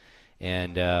State,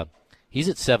 and he's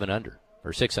at 7 under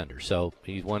or 6 under, so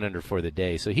he's 1 under for the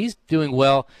day. So he's doing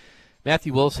well.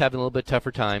 Matthew Wolff's having a little bit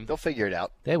tougher time. They'll figure it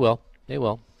out. They will.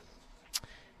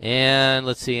 And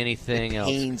let's see anything else.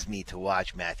 It pains me to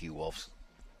watch Matthew Wolff's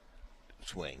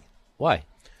swing. Why?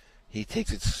 He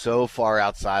takes it so far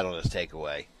outside on his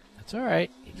takeaway. That's all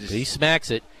right. He smacks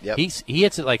it. Yep. He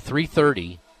hits it like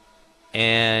 330,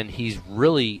 and he's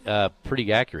really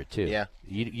pretty accurate too. Yeah.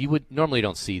 You would normally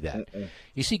don't see that.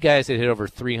 You see guys that hit over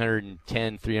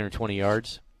 310, 320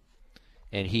 yards,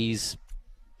 and he's,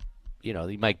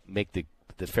 he might make the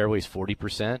fairways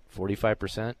 40%,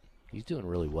 45%. He's doing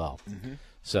really well.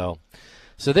 So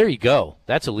there you go.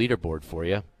 That's a leaderboard for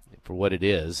you, for what it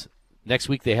is. Next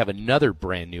week they have another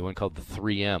brand new one called the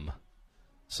 3M.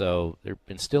 So they're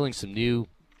instilling some new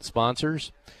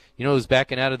sponsors. Who's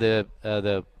backing out of the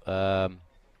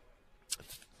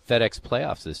FedEx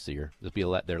playoffs this year? This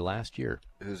will be their last year.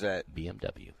 Who's that?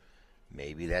 BMW.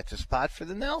 Maybe that's a spot for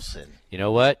the Nelson. You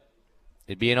know what?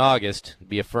 It'd be in August. It'd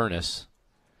be a furnace.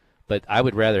 But I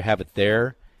would rather have it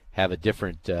there, have a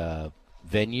different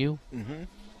venue. And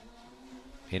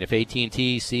if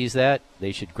AT&T sees that,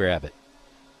 they should grab it.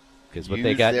 Because what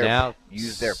they got now...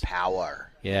 Use their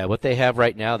power. Yeah, what they have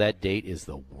right now, that date is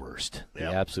the worst. The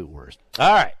absolute worst.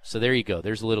 All right, so there you go.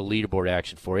 There's a little leaderboard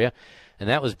action for you. And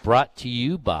that was brought to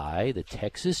you by the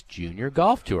Texas Junior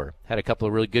Golf Tour. Had a couple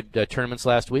of really good tournaments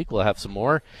last week. We'll have some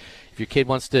more. If your kid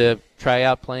wants to try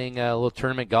out playing a little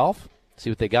tournament golf, see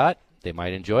what they got, they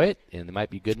might enjoy it, and they might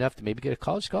be good enough to maybe get a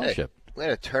college scholarship. We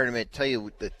had a tournament, tell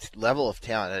you the level of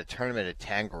talent, at a tournament at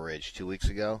Tangle Ridge 2 weeks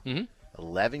ago.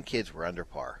 11 kids were under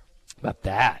par. How about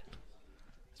that?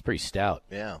 It's pretty stout.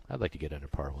 Yeah. I'd like to get under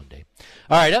par one day.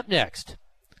 All right, up next.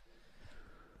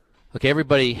 Okay,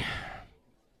 everybody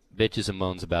bitches and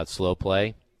moans about slow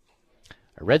play.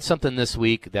 I read something this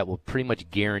week that will pretty much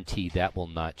guarantee that will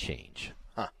not change.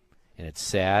 Huh. And it's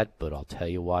sad, but I'll tell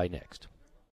you why next.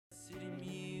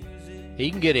 Hey,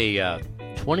 you can get a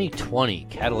 2020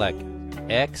 Cadillac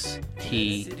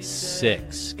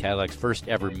XT6, Cadillac's first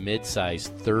ever midsize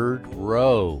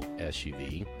third-row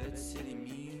SUV,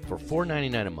 for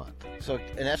 $499 a month. So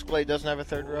an Escalade doesn't have a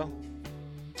third row?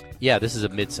 Yeah, this is a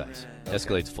midsize.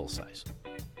 Escalade's full size.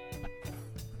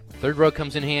 Third row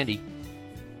comes in handy.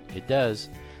 It does.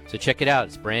 So check it out.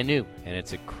 It's brand new, and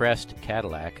it's a Crest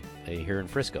Cadillac here in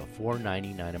Frisco.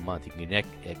 $499 a month. You can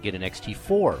get an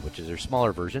XT4, which is their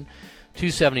smaller version.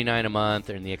 $279 a month,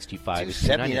 and the XT5 is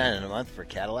 $279 a month for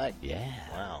Cadillac? Yeah.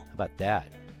 Wow. How about that?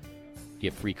 You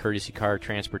get free courtesy car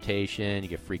transportation. You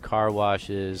get free car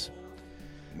washes.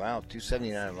 Wow,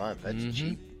 $279 a month. That's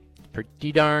cheap.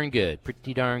 Pretty darn good.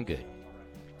 Pretty darn good.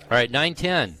 All right,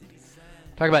 9:10.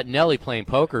 Talk about Nelly playing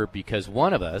poker because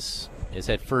one of us has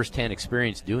had first-hand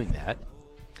experience doing that.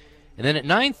 And then at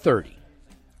 9:30,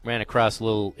 ran across a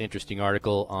little interesting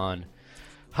article on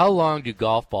how long do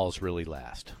golf balls really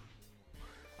last.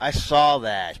 I saw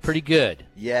that. It's pretty good.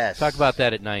 Yes. Talk about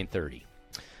that at 9:30.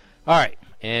 All right.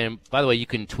 And by the way, you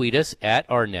can tweet us at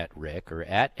ArnettRick or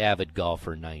at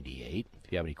AvidGolfer98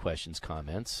 if you have any questions,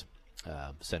 comments.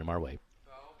 Send them our way.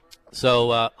 So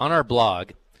on our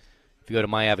blog, if you go to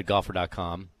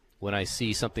myavidgolfer.com, when I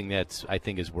see something that I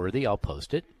think is worthy, I'll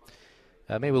post it.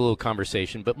 Maybe a little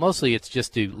conversation, but mostly it's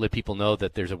just to let people know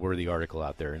that there's a worthy article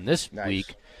out there. And this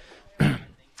week,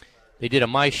 they did a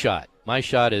My Shot. My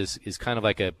Shot is kind of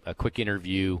like a quick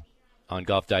interview on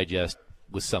Golf Digest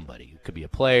with somebody. It could be a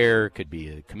player, it could be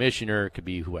a commissioner, it could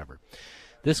be whoever.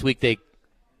 This week they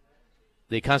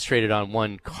concentrated on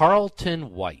one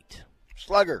Carlton White.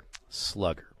 Slugger.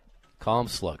 Call him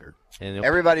Slugger. And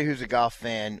everybody who's a golf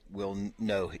fan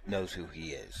knows who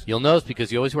he is. You'll know because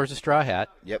he always wears a straw hat.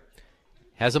 Yep.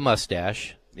 Has a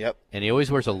mustache. Yep. And he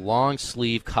always wears a long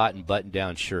sleeve cotton button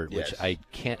down shirt, which Yes. I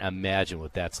can't imagine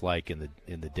what that's like in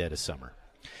the dead of summer.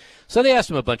 So they asked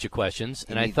him a bunch of questions,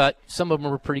 and I thought some of them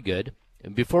were pretty good.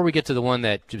 And before we get to the one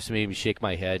that just made me shake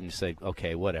my head and say,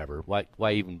 okay, whatever, why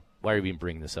are you even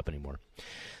bringing this up anymore?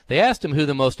 They asked him who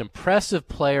the most impressive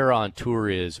player on tour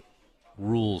is,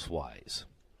 rules-wise.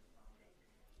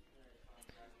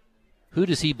 Who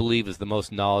does he believe is the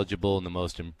most knowledgeable and the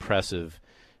most impressive?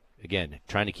 Again,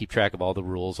 trying to keep track of all the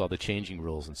rules, all the changing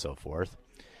rules, and so forth.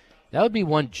 That would be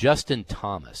one Justin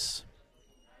Thomas.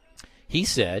 He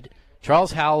said,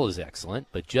 Charles Howell is excellent,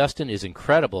 but Justin is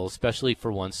incredible, especially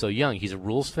for one so young. He's a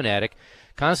rules fanatic,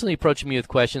 constantly approaching me with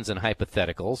questions and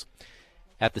hypotheticals.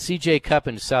 At the CJ Cup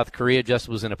in South Korea,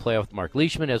 Justin was in a playoff with Mark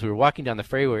Leishman. As we were walking down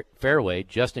the fairway,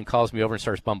 Justin calls me over and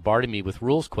starts bombarding me with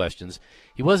rules questions.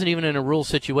 He wasn't even in a rules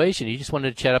situation. He just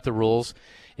wanted to chat up the rules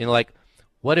in like,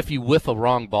 what if you whiff a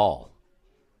wrong ball?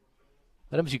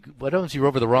 What happens if you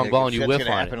rover the wrong ball and you whiff on it? That's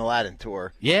going to happen a lot in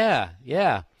tour.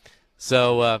 Yeah.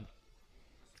 So,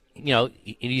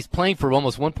 he's playing for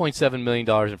almost $1.7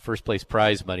 million in first-place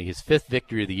prize money, his fifth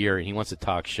victory of the year, and he wants to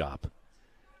talk shop.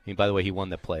 And by the way, he won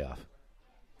that playoff.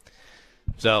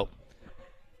 So,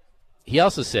 he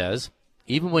also says,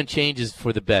 even when change is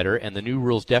for the better, and the new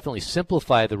rules definitely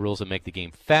simplify the rules and make the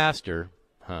game faster,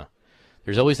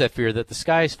 there's always that fear that the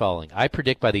sky is falling. I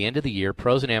predict by the end of the year,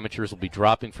 pros and amateurs will be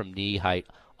dropping from knee height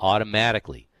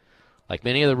automatically. Like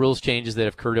many of the rules changes that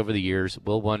have occurred over the years,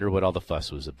 we'll wonder what all the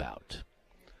fuss was about.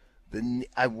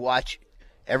 I watch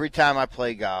every time I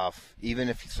play golf, even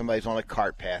if somebody's on a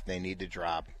cart path and they need to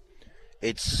drop,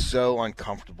 it's so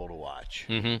uncomfortable to watch.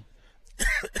 Mm-hmm.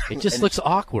 It just looks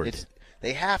awkward.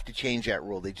 They have to change that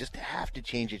rule. They just have to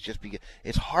change it just because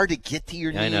it's hard to get to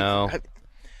your knee. I know.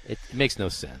 It makes no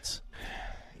sense.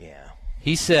 Yeah.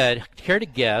 He said, care to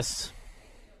guess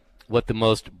what the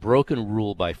most broken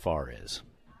rule by far is?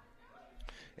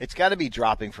 It's got to be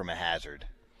dropping from a hazard.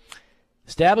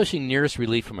 Establishing nearest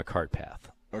relief from a cart path.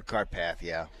 Or cart path,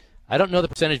 yeah. I don't know the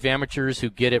percentage of amateurs who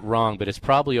get it wrong, but it's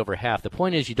probably over half. The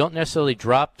point is you don't necessarily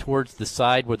drop towards the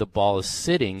side where the ball is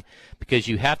sitting because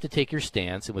you have to take your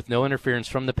stance and with no interference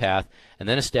from the path and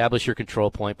then establish your control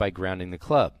point by grounding the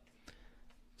club.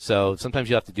 So sometimes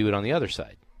you have to do it on the other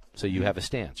side. So you have a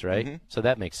stance, right? Mm-hmm. So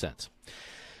that makes sense.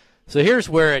 So here's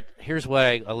why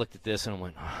I looked at this and I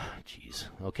went, oh, geez.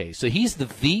 Okay, so he's the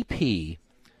VP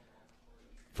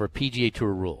for PGA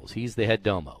Tour rules. He's the head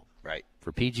domo. Right.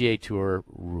 For PGA Tour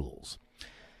rules.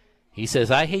 He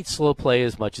says, I hate slow play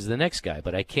as much as the next guy,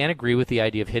 but I can't agree with the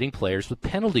idea of hitting players with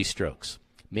penalty strokes.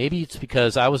 Maybe it's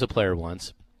because I was a player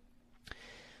once,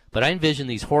 but I envision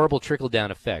these horrible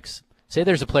trickle-down effects. Say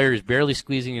there's a player who's barely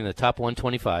squeezing in the top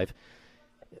 125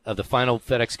 of the final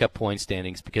FedEx Cup point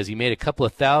standings because he made a couple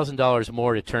of $1,000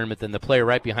 more at a tournament than the player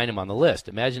right behind him on the list.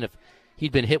 Imagine if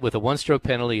he'd been hit with a one-stroke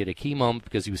penalty at a key moment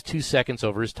because he was 2 seconds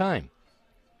over his time.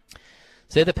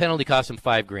 Say the penalty cost him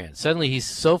 $5,000. Suddenly he's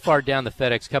so far down the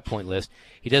FedEx Cup point list,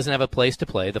 he doesn't have a place to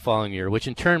play the following year, which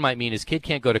in turn might mean his kid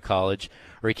can't go to college,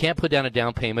 or he can't put down a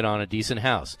down payment on a decent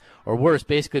house. Or worse,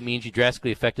 basically it means you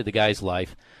drastically affected the guy's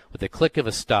life with a click of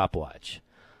a stopwatch.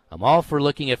 I'm all for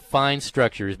looking at fine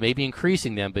structures, maybe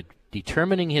increasing them, but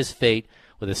determining his fate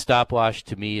with a stopwatch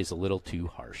to me is a little too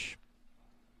harsh.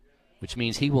 Which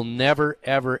means he will never,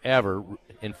 ever, ever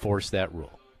enforce that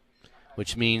rule.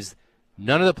 Which means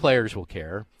none of the players will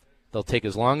care. They'll take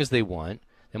as long as they want.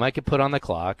 They might get put on the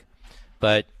clock.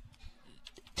 But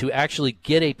to actually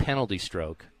get a penalty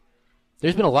stroke,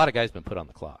 there's been a lot of guys been put on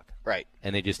the clock. Right.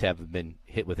 And they just haven't been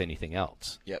hit with anything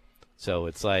else. Yep. So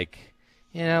it's like,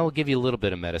 we'll give you a little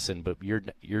bit of medicine, but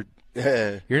you're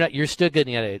still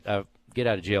getting a get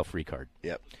out of jail free card.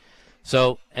 Yep.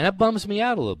 So, and that bums me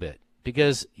out a little bit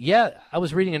because, I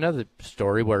was reading another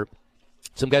story where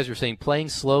some guys were saying playing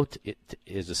slow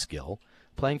is a skill,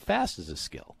 playing fast is a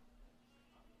skill.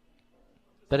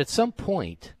 But at some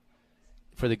point,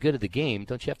 for the good of the game,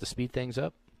 don't you have to speed things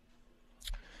up?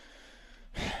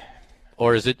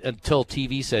 Or is it until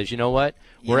TV says, you know what,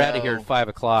 we're out of here at 5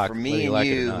 o'clock. For me and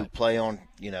you who play on,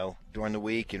 during the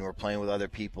week and we're playing with other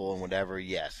people and whatever,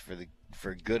 yes,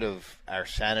 for good of our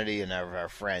sanity and of our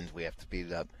friends, we have to speed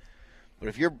it up. But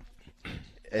if you're,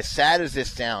 as sad as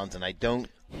this sounds, and I don't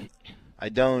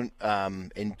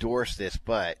endorse this,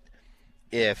 but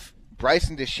if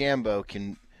Bryson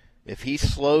DeChambeau if he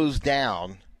slows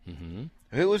down, mm-hmm.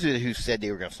 Who was it who said they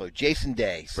were going to slow? Jason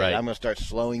Day said, right. I'm going to start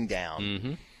slowing down.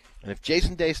 Mm-hmm. And if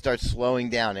Jason Day starts slowing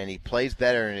down and he plays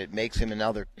better and it makes him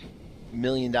another $1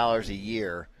 million a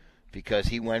year because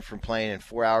he went from playing in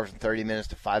 4 hours and 30 minutes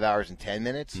to 5 hours and 10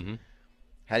 minutes, mm-hmm.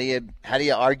 how do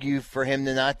you argue for him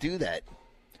to not do that?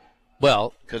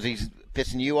 Well, because he's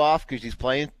pissing you off because he's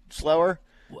playing slower.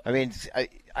 I mean, it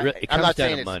I'm comes not down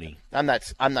saying to money. I'm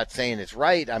not saying it's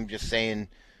right. I'm just saying,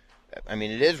 I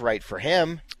mean, it is right for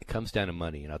him. It comes down to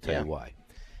money, and I'll tell you why.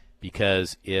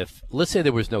 Because let's say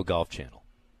there was no Golf Channel,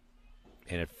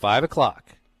 and at 5 o'clock,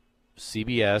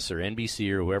 CBS or NBC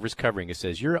or whoever's covering it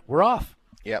says we're off.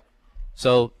 Yep.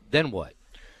 So then what?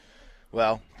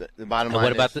 Well, the bottom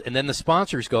line is, and then the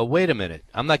sponsors go, wait a minute,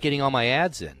 I'm not getting all my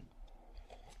ads in.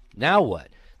 Now what?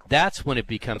 That's when it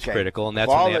becomes critical, and that's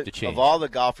when they have to change. Of all the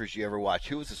golfers you ever watched,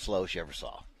 who was the slowest you ever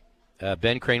saw?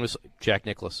 Ben Crane was Jack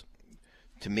Nicklaus.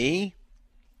 To me,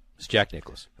 it's Jack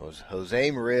Nicklaus. It was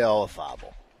Jose Maria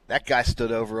Olazabal. That guy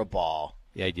stood over a ball.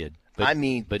 Yeah, he did. But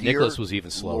Nicklaus was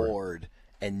even slower. Lord,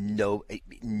 and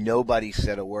nobody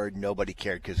said a word. Nobody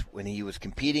cared because when he was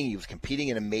competing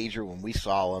in a major when we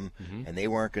saw him, mm-hmm. and they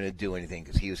weren't going to do anything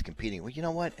because he was competing. Well, you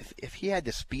know what? If he had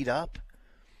to speed up,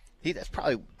 that's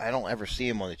probably I don't ever see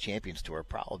him on the Champions Tour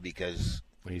probably because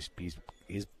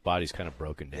his body's kind of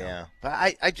broken down. Yeah, but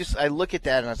I look at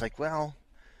that and I was like, well,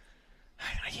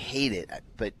 I hate it,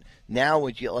 but now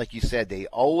like you said, they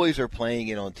always are playing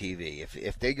it on TV.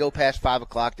 If they go past 5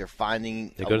 o'clock, they go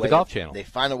to the Golf Channel. They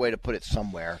find a way to put it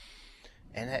somewhere,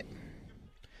 and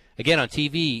again on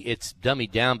TV, it's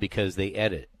dummied down because they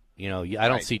edit. I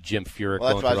don't see Jim Furyk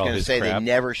going through all his crap. That's what I was going to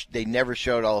say. They never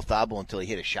showed Olazabal until he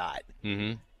hit a shot.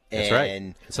 Mm-hmm. That's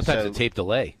right. Sometimes a tape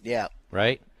delay. Yeah.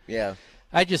 Right. Yeah.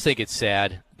 I just think it's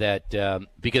sad that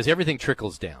because everything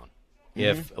trickles down.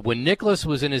 Mm-hmm. When Nicklaus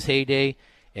was in his heyday,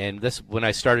 and when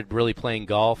I started really playing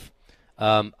golf,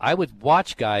 I would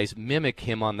watch guys mimic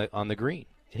him on the green,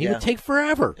 and he would take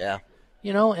forever. Yeah,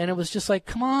 and it was just like,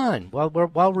 come on,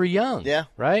 while we're young. Yeah,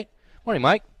 right. Morning,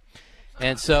 Mike.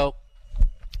 And so,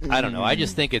 I don't know. I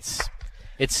just think it's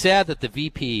sad that the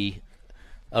VP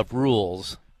of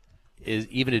rules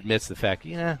even admits the fact.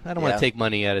 I don't want to take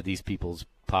money out of these people's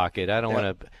pocket. I don't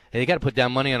want to. They got to put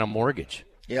down money on a mortgage.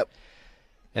 Yep.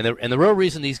 And the real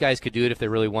reason these guys could do it if they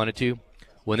really wanted to,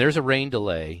 when there's a rain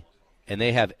delay and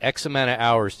they have X amount of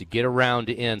hours to get around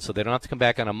to in, so they don't have to come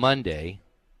back on a Monday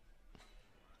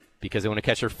because they want to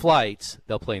catch their flights,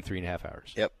 they'll play in 3.5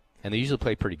 hours. Yep. And they usually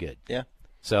play pretty good. Yeah.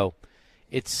 So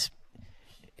it's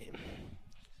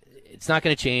not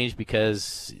going to change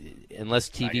because unless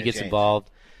TV gets involved.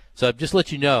 So just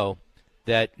let you know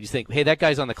that you think, hey, that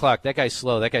guy's on the clock, that guy's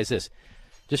slow, that guy's this.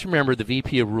 Just remember the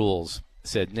VP of Rules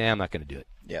said, nah, I'm not going to do it.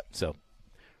 Yep. So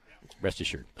rest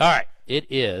assured. All right. It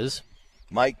is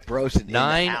Mike Brosen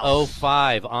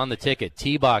 9:05 on the ticket.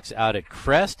 T-Box out at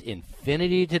Crest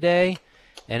Infinity today.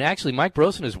 And actually, Mike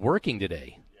Brosen is working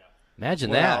today.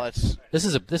 Imagine that. This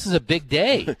is a big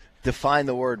day. Define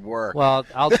the word work. Well,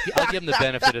 I'll give him the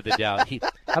benefit of the doubt. How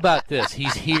about this?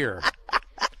 He's here.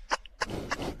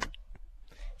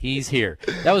 He's here.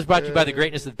 That was brought to you by the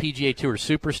greatness of the PGA Tour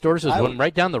Superstores. There's one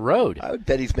right down the road. I would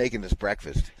bet he's making this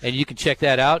breakfast. And you can check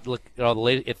that out. Look at all the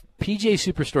latest. If PGA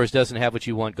Superstores doesn't have what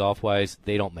you want golf-wise,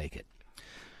 they don't make it.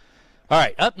 All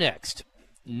right, up next,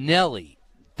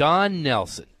 Don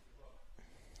Nelson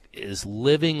is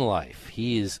living life.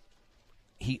 He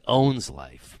owns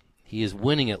life. He is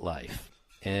winning at life.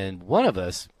 And one of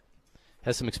us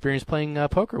has some experience playing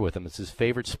poker with him. It's his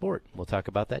favorite sport. We'll talk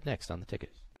about that next on the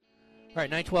ticket. All right,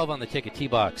 9:12 on the ticket.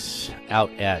 T-Box out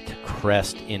at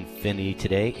Crest Infinity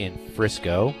today in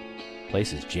Frisco.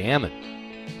 Place is jamming.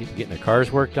 People getting their cars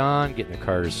worked on, getting their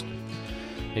cars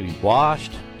maybe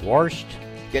washed.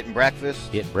 Getting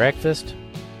breakfast.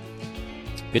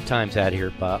 Good times out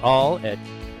here. All at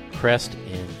Crest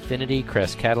Infinity,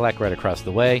 Crest Cadillac right across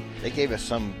the way. They gave us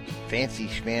some fancy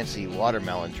schmancy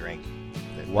watermelon drink.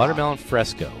 Watermelon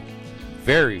Fresco.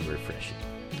 Very refreshing.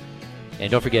 And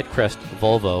don't forget Crest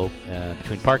Volvo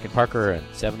between Park and Parker and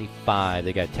 75.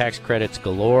 They got tax credits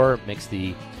galore. Makes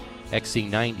the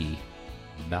XC90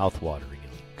 mouth-wateringly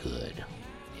good.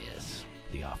 Yes,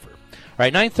 the offer. All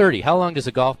right, 9:30. How long does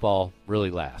a golf ball really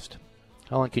last?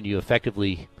 How long can you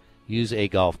effectively use a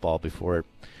golf ball before it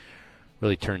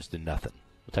really turns to nothing?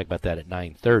 We'll talk about that at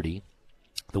 9:30.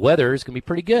 The weather is going to be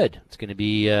pretty good. It's going to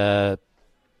be about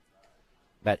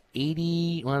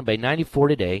 80, by 94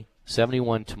 today.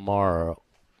 71 tomorrow.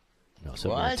 No,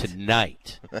 71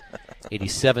 tonight.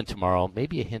 87 tomorrow.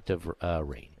 Maybe a hint of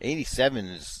rain. 87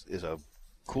 is a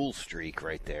cool streak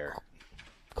right there.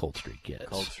 Cold streak, yes.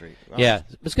 Cold streak. Well, yeah,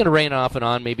 it's going to rain off and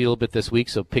on, maybe a little bit this week,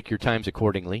 so pick your times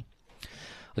accordingly.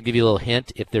 I'll give you a little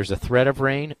hint. If there's a threat of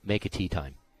rain, make a tee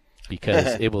time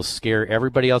because it will scare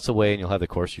everybody else away and you'll have the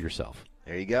course to yourself.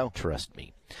 There you go. Trust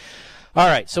me. All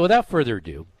right, so without further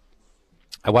ado,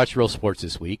 I watched Real Sports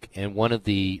this week, and one of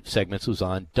the segments was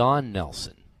on Don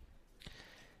Nelson,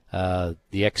 the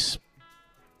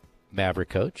ex-Maverick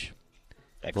coach.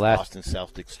 Ex-Boston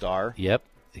Celtics star. Yep.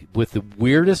 With the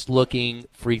weirdest-looking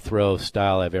free throw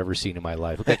style I've ever seen in my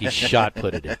life. Looked like he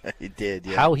shot-putted it. He did,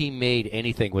 yeah. How he made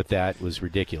anything with that was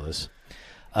ridiculous.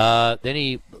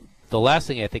 The last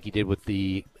thing I think he did with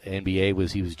the NBA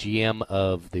was he was GM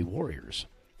of the Warriors.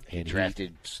 And he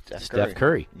drafted Steph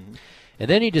Curry. Mm-hmm. And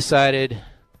then he decided,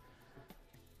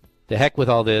 the heck with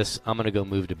all this, I'm going to go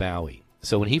move to Maui.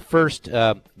 So when he first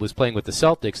was playing with the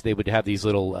Celtics, they would have these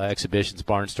little exhibitions,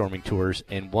 barnstorming tours,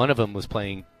 and one of them was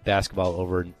playing basketball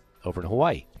over in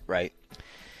Hawaii. Right.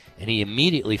 And he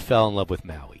immediately fell in love with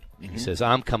Maui. And he says,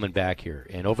 I'm coming back here.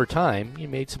 And over time, he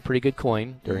made some pretty good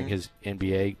coin during his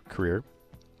NBA career,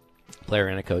 player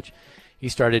and a coach. He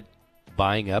started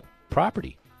buying up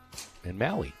property in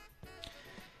Maui.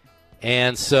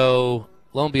 And so,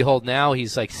 lo and behold, now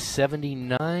he's like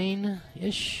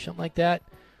 79-ish, something like that.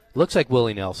 Looks like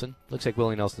Willie Nelson. Looks like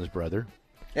Willie Nelson's brother,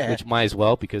 which might as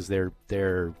well because they are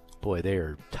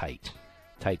tight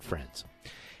friends.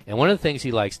 And one of the things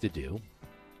he likes to do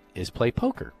is play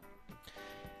poker.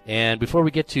 And before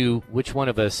we get to which one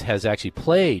of us has actually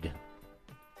played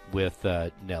with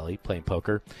Nelly playing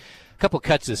poker, a couple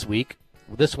cuts this week.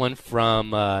 This one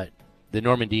from the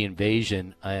Normandy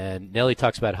invasion, and Nelly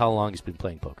talks about how long he's been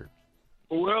playing poker.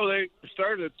 Well, they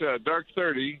start at dark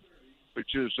 30,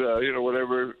 which is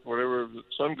whatever the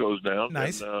sun goes down.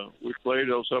 Nice. And, we play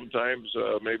till sometimes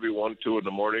maybe 1, 2 in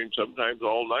the morning, sometimes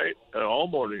all night, all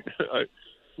morning.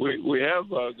 We have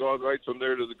gone right from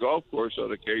there to the golf course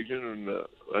on occasion, and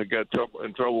I got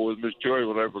in trouble with Miss Joy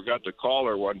when I forgot to call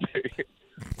her one day.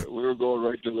 We were going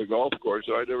right to the golf course,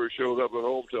 so I never showed up at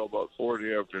home till about 4 in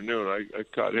the afternoon. I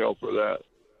caught hell for that.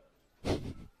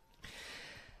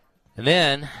 And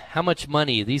then, how much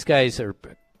money? These guys are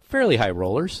fairly high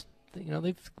rollers.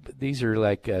 These are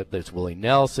like there's Willie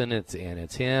Nelson, it's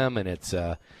him, and it's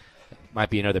might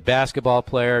be another basketball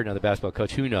player, another basketball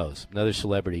coach. Who knows? Another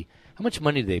celebrity. How much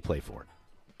money do they play for?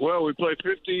 Well, we play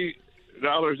 50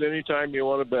 $100 anytime you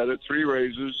want to bet it. 3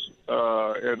 raises,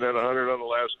 and then $100 on the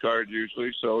last card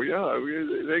usually. So yeah,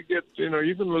 they get,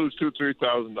 you can lose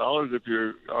 $2,000-$3,000 if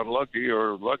you're unlucky,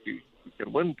 or lucky. You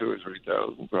can win $2,000 or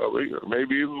 $3,000 probably, or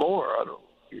maybe even more. I don't know.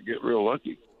 You get real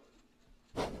lucky.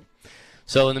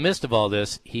 So in the midst of all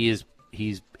this, he has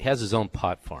his own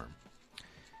pot farm,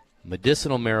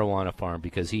 medicinal marijuana farm,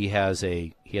 because he has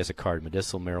a card,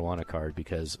 medicinal marijuana card,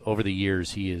 because over the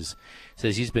years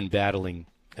says he's been battling,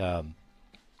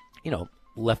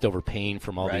 leftover pain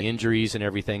from all the injuries and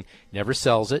everything. Never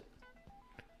sells it,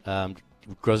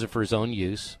 grows it for his own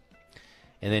use,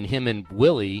 and then him and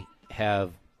Willie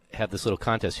have this little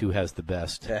contest, who has the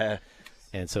best,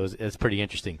 and so it's pretty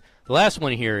interesting. The last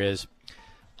one here is,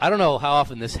 I don't know how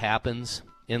often this happens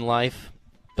in life,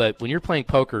 but when you're playing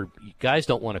poker, guys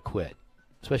don't want to quit,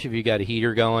 especially if you got a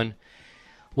heater going.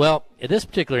 Well, in this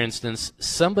particular instance,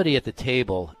 somebody at the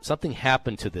table, something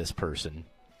happened to this person,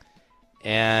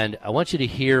 and I want you to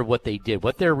hear what they did,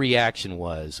 what their reaction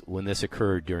was when this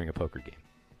occurred during a poker game.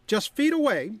 Just feet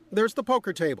away, there's the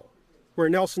poker table, where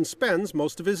Nelson spends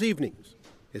most of his evenings.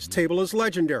 His table is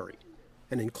legendary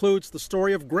and includes the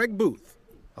story of Greg Booth,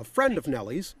 a friend of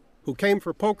Nellie's, who came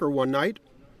for poker one night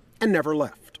and never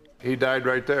left. He died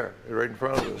right there, right in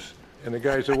front of us. And the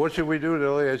guy said, "What should we do,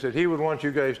 Nellie?" I said, "He would want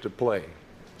you guys to play."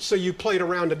 So you played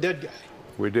around a dead guy?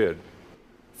 We did.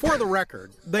 For the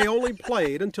record, they only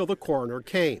played until the coroner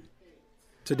came.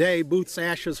 Today, Booth's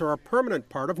ashes are a permanent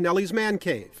part of Nellie's man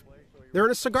cave. They're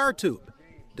in a cigar tube,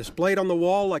 displayed on the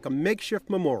wall like a makeshift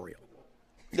memorial.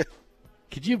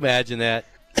 Could you imagine that?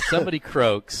 Somebody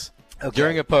croaks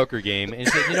during a poker game and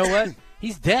said, "You know what?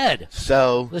 He's dead.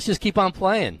 So let's just keep on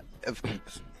playing."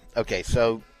 Okay,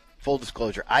 so full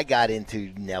disclosure, I got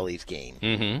into Nellie's game.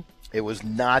 Mm-hmm. It was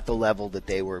not the level that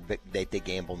they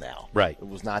gamble now. Right. It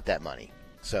was not that money.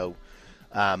 So,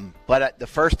 but the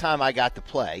first time I got to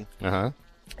play,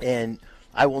 and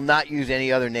I will not use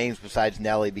any other names besides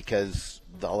Nellie, because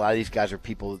a lot of these guys are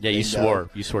people. Yeah, you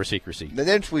swore secrecy.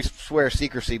 Then we swear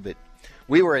secrecy, but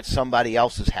we were at somebody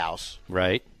else's house.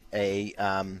 Right. A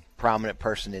prominent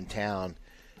person in town,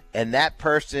 and that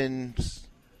person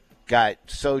got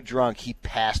so drunk he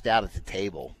passed out at the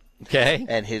table. Okay.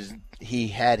 And he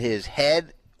had his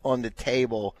head on the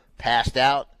table, passed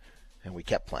out, and we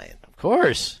kept playing. Of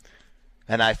course.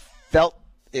 And I felt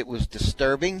it was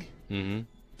disturbing,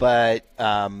 but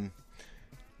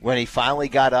when he finally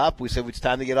got up, we said it's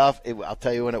time to get off. I'll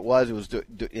tell you when it was. It was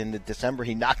in December.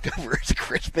 He knocked over his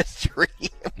Christmas tree.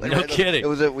 No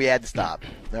kidding. We had to stop.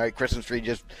 All right, Christmas tree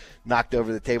just knocked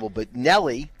over the table. But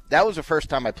Nellie, that was the first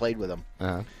time I played with him.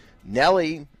 Uh-huh.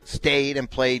 Nellie stayed and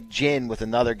played gin with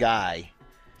another guy,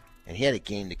 and he had a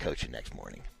game to coach the next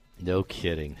morning. No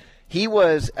kidding. He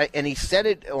was, and he said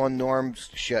it on Norm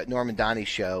and Donnie's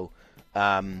show,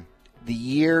 the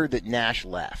year that Nash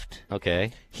left.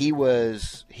 Okay. He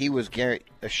was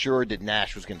assured that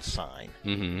Nash was going to sign.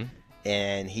 Mm-hmm.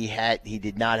 And he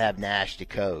did not have Nash to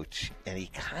coach, and he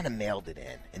kind of mailed it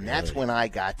in. And that's when I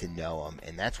got to know him,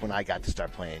 and that's when I got to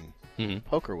start playing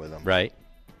poker with him. Right.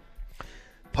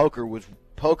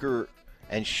 Poker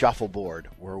and shuffleboard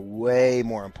were way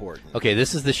more important. Okay,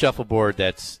 this is the shuffleboard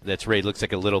that's rated. Looks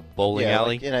like a little bowling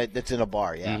alley. That's in a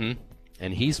bar, yeah. Mm-hmm.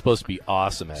 And he's supposed to be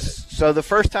awesome at it. So the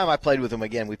first time I played with him,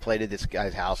 again, we played at this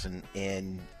guy's house,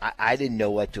 and I didn't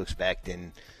know what to expect.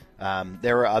 And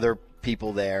there were other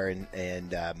people there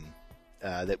and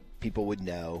that people would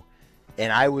know.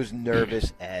 And I was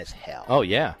nervous as hell. Oh,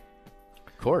 yeah.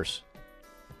 Of course.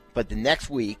 But the next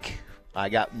week, I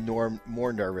got more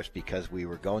nervous because we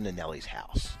were going to Nellie's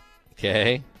house.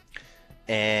 Okay.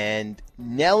 And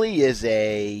Nellie is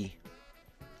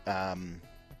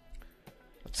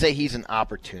let's say he's an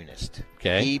opportunist.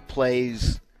 Okay. He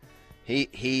plays,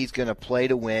 he's going to play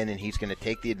to win, and he's going to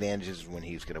take the advantages when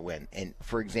he's going to win. And,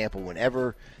 for example,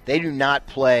 whenever they do not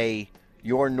play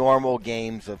your normal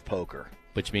games of poker.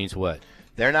 Which means what?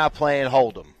 They're not playing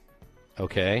Hold'em.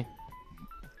 Okay.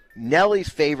 Nellie's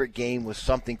favorite game was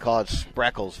something called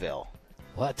Sprecklesville.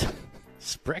 What?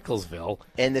 Sprecklesville?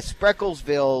 And the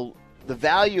Sprecklesville, the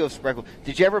value of Spreckles.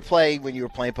 Did you ever play, when you were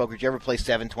playing poker, did you ever play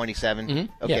 727?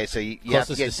 Mm-hmm. Okay, yeah. so you have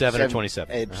Closest to get to 7 or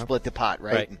 27. And split the pot,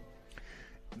 right? Right.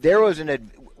 There was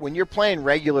when you're playing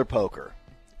regular poker,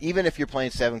 even if you're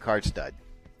playing 7-card stud,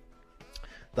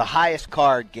 the highest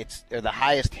card gets, or the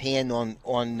highest hand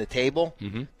on the table,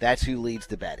 that's who leads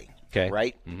the betting. Okay.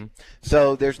 Right? Mm-hmm.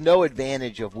 So there's no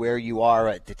advantage of where you are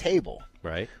at the table.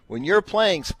 Right. When you're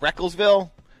playing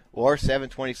Sprecklesville or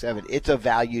 727, it's a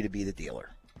value to be the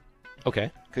dealer.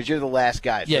 Okay. because you're the last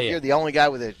guy. So Yeah, if yeah. you're the only guy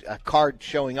with a card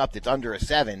showing up that's under a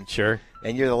 7, Sure.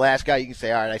 and you're the last guy, you can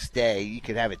say, all right, I stay. You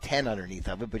could have a 10 underneath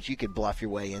of it, but you could bluff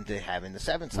your way into having the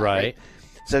 7 side. Right.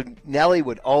 So Nelly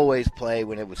would always play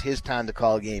when it was his time to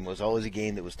call a game. It was always a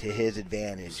game that was to his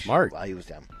advantage Smart. while he was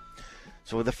down.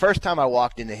 So the first time I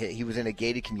walked into he was in a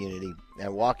gated community,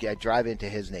 and I drive into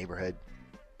his neighborhood,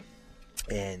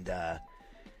 and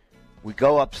we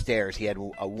go upstairs. He had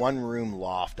a one-room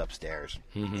loft upstairs,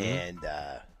 and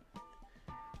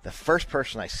the first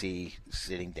person I see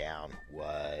sitting down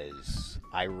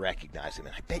I recognized him,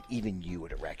 and I bet even you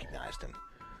would have recognized him,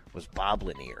 was Bob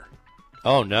Lanier,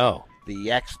 Oh, no.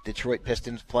 the ex-Detroit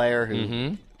Pistons player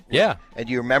who Yeah. and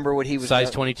do you remember what he was Size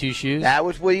doing? 22 shoes. That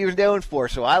was what he was known for.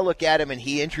 So I look at him, and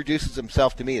he introduces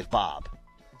himself to me as Bob.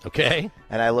 Okay.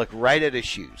 And I look right at his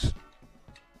shoes.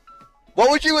 What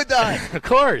would you have done? Of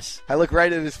course. I look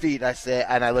right at his feet, and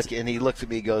and he looks at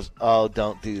me and goes, "Oh,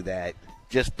 don't do that.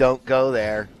 Just don't go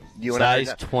there. You and Size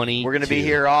I, 22. we're going to be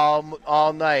here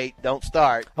all night. Don't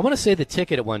start." I want to say the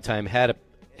ticket at one time had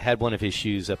one of his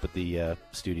shoes up at the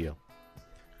studio.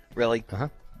 Really? Uh-huh.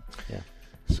 Yeah.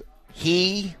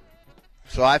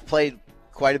 So I've played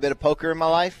quite a bit of poker in my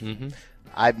life. Mm-hmm.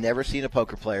 I've never seen a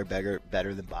poker player better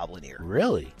than Bob Lanier.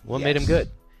 Really? What made him Yes. good?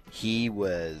 He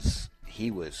was.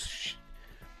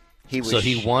 So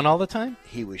he won all the time?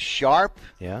 He was sharp.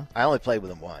 Yeah. I only played with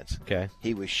him once. Okay.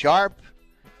 He was sharp,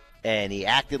 and he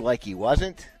acted like he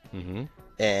wasn't. Mm-hmm.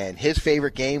 And his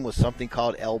favorite game was something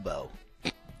called Elbow.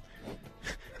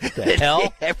 The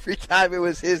hell? Every time it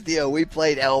was his deal, we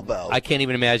played Elbow. I can't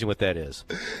even imagine what that is.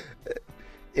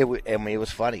 It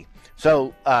was funny.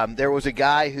 So there was a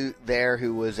guy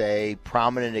who was a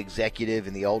prominent executive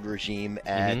in the old regime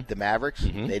at the Mavericks.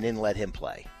 Mhm. They didn't let him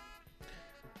play.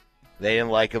 They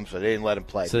didn't like him, so they didn't let him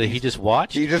play. So he just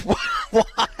watched? He just watched.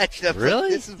 I was Really?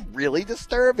 like, this is really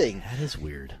disturbing. That is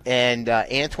weird. And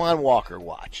Antoine Walker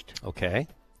watched, Okay.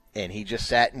 and he just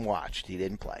sat and watched. He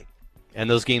didn't play. And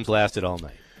those games lasted all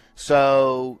night.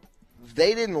 So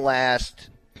they didn't last.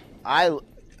 I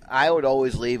would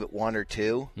always leave at 1 or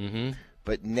 2, Mm-hmm.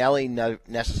 but Nelly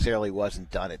necessarily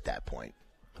wasn't done at that point.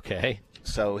 Okay.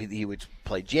 So he would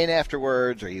play gin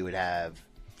afterwards, or he would have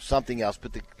something else.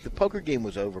 But the poker game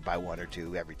was over by 1 or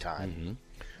 2 every time.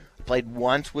 Mm-hmm. Played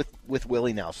once with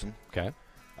Willie Nelson. Okay.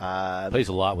 Plays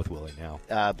a lot with Willie now.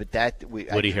 But Woody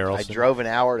I Harrelson? drove an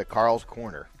hour to Carl's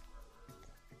Corner,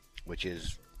 which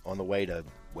is on the way to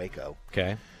Waco.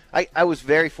 Okay. I was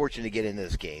very fortunate to get into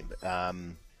this game.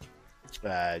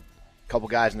 A couple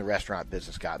guys in the restaurant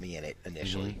business got me in it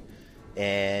initially,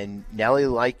 and Nelly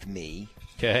liked me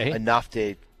Okay. enough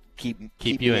to keep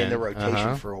you me in in. the rotation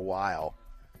Uh-huh. for a while.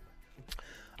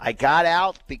 I got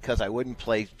out because I wouldn't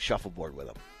play shuffleboard with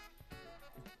him.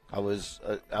 I was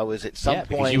at some yeah,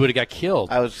 because point you would have got killed.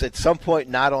 I was at some point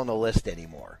not on the list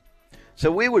anymore.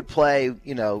 So we would play,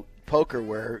 poker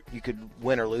where you could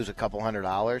win or lose a couple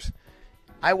 $100.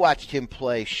 I watched him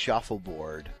play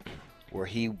shuffleboard where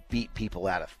he beat people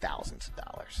out of thousands of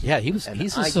dollars. Yeah, he's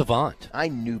a savant. I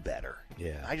knew better.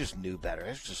 Yeah. I just knew better.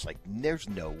 It's just like, there's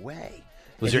no way.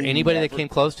 Was And there he anybody that never- came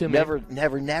close to him? Never.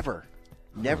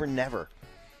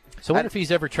 So I wonder if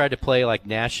he's ever tried to play like a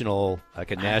national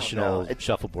know.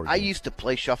 shuffleboard I game. used to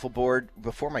play shuffleboard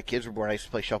before my kids were born. I used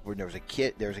to play shuffleboard. And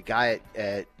there was a guy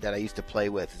that I used to play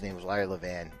with. His name was Larry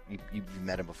Levan. You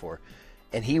met him before,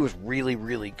 and he was really,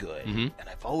 really good. Mhm. And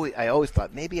I always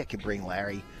thought maybe I could bring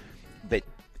Larry, but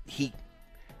he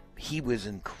was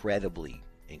incredibly,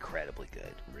 incredibly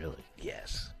good. Really?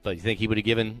 Yes. But you think he would have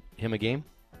given him a game?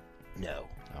 No.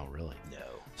 Oh, really? No.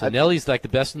 So Nelly's like the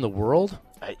best in the world?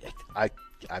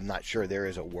 I'm not sure there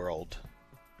is a world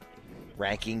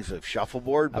rankings of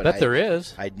shuffleboard, but I bet there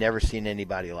is. I'd never seen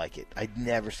anybody like it.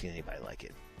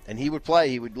 And he would play.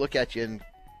 He would look at you and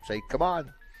say, "Come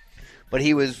on." But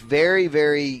he was very,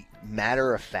 very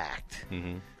matter of fact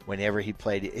Mm-hmm. whenever he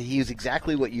played. He was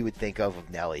exactly what you would think of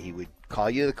Nelly. He would call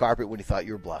you the carpet when he thought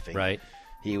you were bluffing. Right.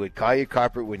 He would call you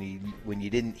carpet when you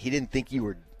didn't think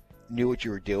you knew what you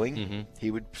were doing. Mm-hmm.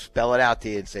 He would spell it out to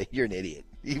you and say, "You're an idiot."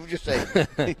 He would just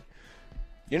say,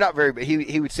 "You're not very."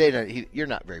 He would say, "You're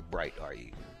not very bright, are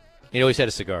you?" He always had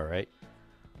a cigar, right?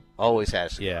 Always had a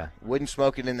cigar. Yeah. Wouldn't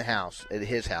smoke it in the house, at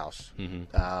his house,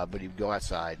 Mm-hmm. but he'd go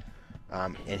outside.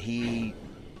 And he,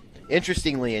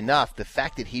 interestingly enough, the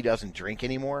fact that he doesn't drink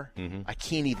anymore, Mhm. I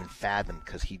can't even fathom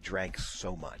because he drank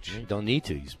so much. You don't need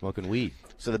to. He's smoking weed.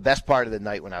 So the best part of the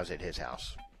night when I was at his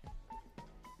house,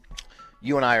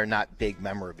 you and I are not big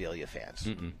memorabilia fans,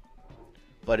 Mm-mm.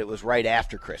 but it was right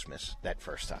after Christmas that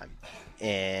first time.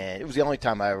 And it was the only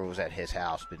time I ever was at his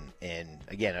house. And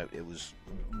again, it was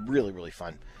really, really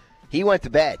fun. He went to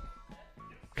bed.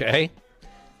 Okay.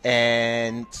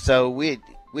 And so we'd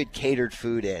catered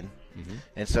food in.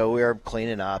 And so we were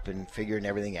cleaning up and figuring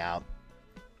everything out.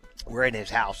 We're in his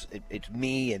house. It's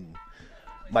me and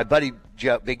my buddy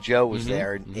Joe, Big Joe was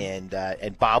there,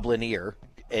 and Bob Lanier,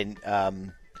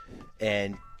 and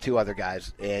two other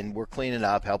guys. And we're cleaning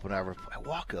up, helping over. I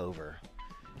walk over,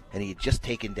 and he had just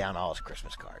taken down all his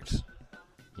Christmas cards.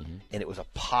 And it was a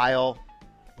pile,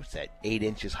 what's that, 8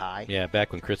 inches high? Yeah,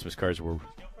 back when Christmas cards were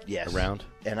around.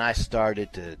 And I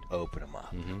started to open them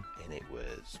up. And it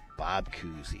was Bob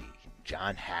Cousy,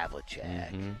 John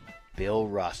Havlicek, Bill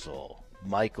Russell,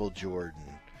 Michael Jordan,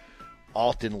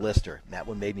 Alton Lister. And that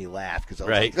one made me laugh because I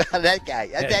was like, that guy,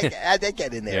 that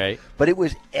guy in there. Right. But it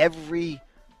was every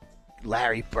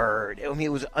Larry Bird. I mean,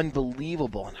 it was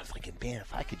unbelievable. And I was thinking, man,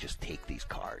 if I could just take these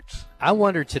cards. I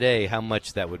wonder today how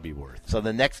much that would be worth. So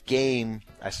the next game,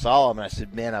 I saw him, and I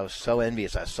said, man, I was so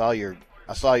envious. I saw your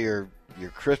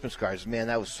Christmas cards. Man,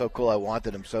 that was so cool. I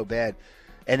wanted them so bad.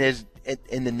 And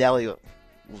in the Nelly, well,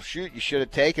 shoot, you should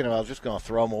have taken them. I was just going to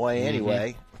throw them away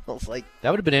anyway. I was like,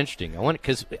 that would have been interesting.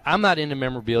 Because I'm not into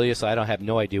memorabilia, so I don't have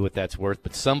no idea what that's worth.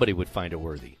 But somebody would find it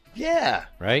worthy. Yeah,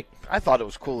 right. I thought it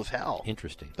was cool as hell.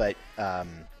 Interesting. But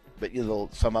you know,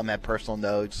 some of them had personal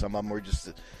notes. Some of them were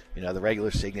just the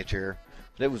regular signature.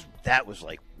 But that was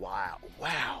like wow.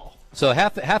 So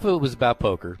half of it was about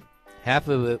poker. Half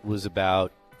of it was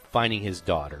about finding his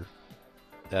daughter.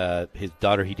 His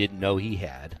daughter he didn't know he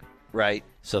had. Right.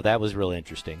 So that was real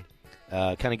interesting.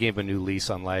 Kind of gave him a new lease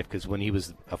on life because when he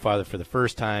was a father for the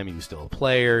first time, he was still a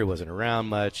player. He wasn't around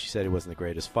much. He said he wasn't the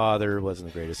greatest father,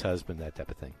 wasn't the greatest husband, that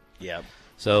type of thing. Yeah.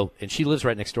 So, and she lives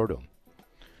right next door to him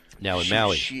now in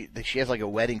Maui. She has like a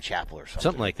wedding chapel or something.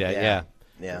 Something like that,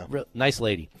 yeah. Nice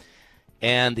lady.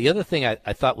 And the other thing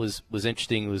I thought was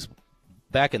interesting was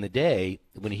back in the day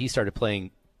when he started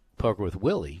playing poker with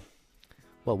Willie,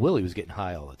 well, Willie was getting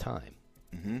high all the time.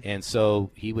 And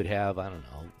so he would have, I don't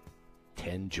know,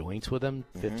 10 joints with him,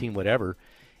 15, whatever.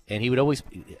 And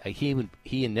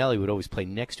he and Nelly would always play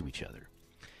next to each other.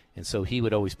 And so he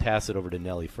would always pass it over to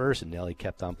Nelly first, and Nelly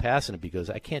kept on passing it because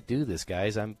I can't do this,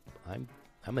 guys. I'm an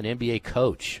NBA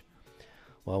coach.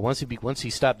 Well, once he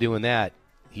stopped doing that,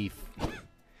 he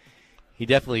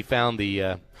definitely found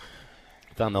the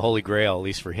Holy Grail, at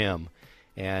least for him.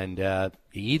 And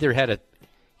he either had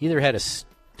a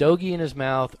stogie in his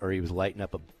mouth or he was lighting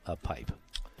up a pipe.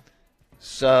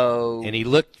 So and he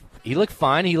looked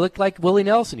fine. He looked like Willie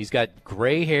Nelson. He's got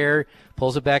gray hair,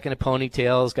 pulls it back in a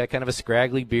ponytail. He's got kind of a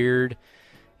scraggly beard,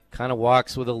 kind of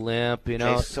walks with a limp.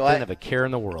 Doesn't have a care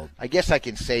in the world. I guess I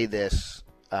can say this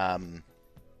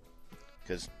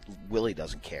because Willie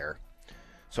doesn't care.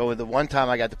 So the one time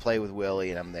I got to play with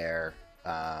Willie and I'm there,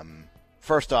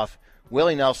 first off,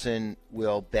 Willie Nelson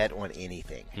will bet on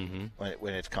anything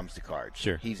when it comes to cards.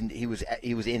 Sure, he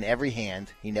was in every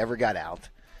hand. He never got out.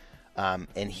 And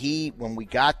when we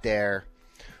got there,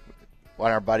 one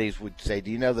of our buddies would say,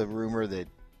 "Do you know the rumor that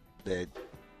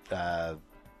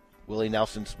Willie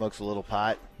Nelson smokes a little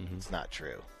pot?" It's not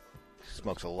true. He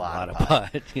smokes a lot of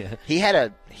pot. Yeah. He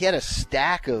had a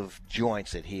stack of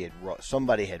joints that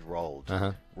somebody had rolled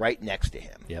right next to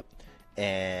him. Yep.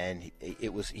 And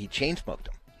he chain smoked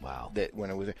them. Wow. That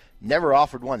when it was never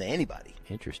offered one to anybody.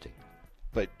 Interesting.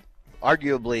 But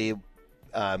arguably.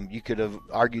 You could have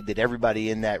argued that everybody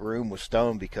in that room was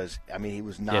stoned because, I mean, he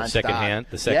was nonstop.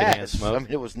 The secondhand smoke. I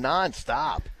mean, it was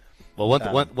nonstop. Well, one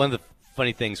of the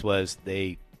funny things was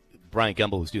Brian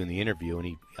Gumbel was doing the interview, and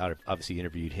he obviously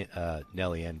interviewed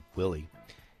Nelly and Willie.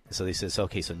 And so they said,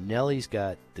 okay, so Nelly's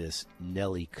got this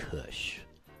Nelly Kush.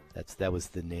 That's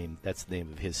the name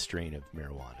of his strain of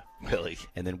marijuana. Willie.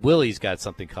 And then Willie's got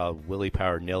something called Willie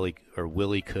Power Nelly or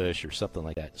Willie Kush or something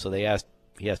like that. So he asked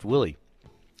Willie.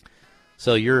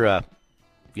 So you're a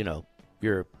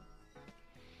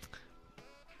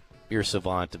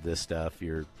savant of this stuff.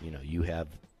 You have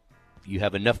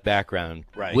enough background.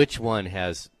 Right. Which one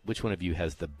of you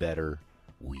has the better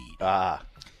weed?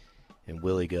 And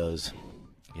Willie goes,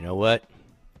 you know what?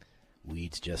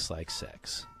 Weed's just like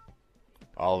sex.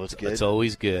 All of it's good. It's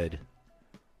always good.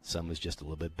 Some is just a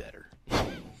little bit better.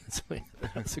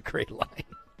 That's a great line.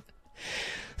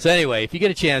 So anyway, if you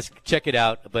get a chance, check it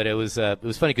out. But it was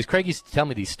funny because Craig used to tell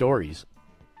me these stories,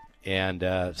 and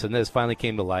so then this finally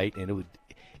came to light, and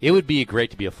it would be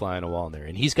great to be a fly on a wall in there.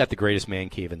 And he's got the greatest man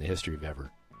cave in the history of ever.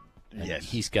 And yes,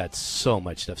 he's got so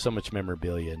much stuff, so much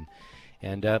memorabilia,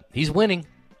 and he's winning.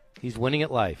 He's winning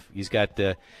at life. He's got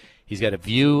a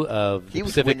view of the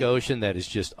Pacific Ocean that is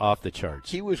just off the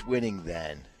charts. He was winning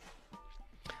then.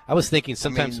 I was thinking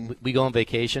sometimes we go on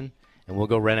vacation. And we'll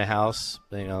go rent a house.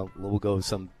 We'll go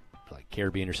some like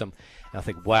Caribbean or something. And I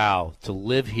think, wow, to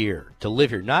live here,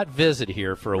 not visit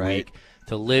here for a week,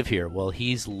 to live here. Well,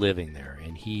 he's living there,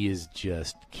 and he is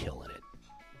just killing it.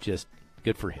 Just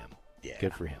good for him. Yeah.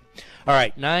 Good for him. All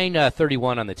right,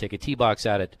 9:31 on the ticket. T-Box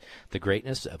out at the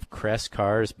greatness of Crest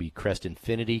Cars. Be Crest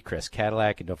Infiniti, Crest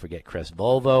Cadillac, and don't forget Crest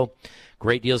Volvo.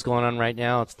 Great deals going on right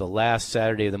now. It's the last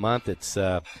Saturday of the month. It's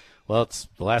it's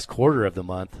the last quarter of the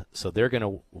month, so they're going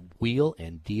to wheel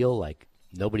and deal like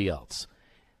nobody else.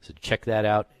 So check that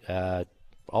out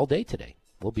all day today.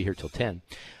 We'll be here till 10.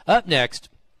 Up next,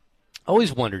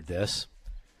 always wondered this.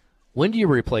 When do you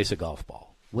replace a golf ball?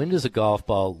 When does a golf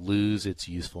ball lose its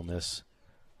usefulness?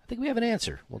 I think we have an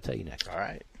answer. We'll tell you next. All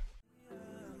right.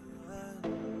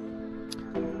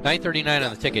 9:39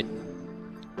 on the ticket.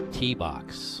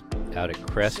 T-Box out at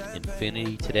Crest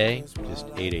Infiniti today. Just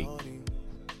ate a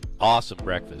awesome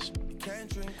breakfast.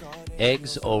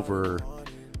 Eggs over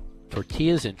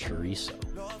tortillas and chorizo.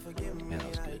 Man, that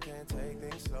was good.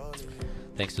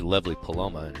 Thanks to lovely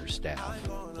Paloma and her staff.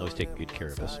 Always taking good care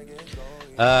of us.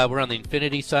 We're on the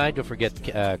Infiniti side. Don't forget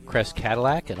Crest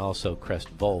Cadillac and also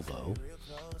Crest Volvo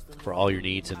for all your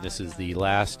needs. And this is the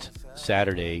last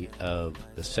Saturday of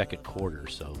the second quarter,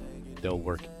 so they'll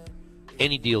work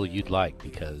any deal you'd like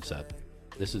because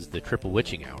this is the triple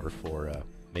witching hour for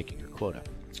making your quota.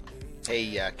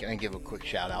 Hey, can I give a quick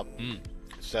shout out?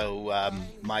 So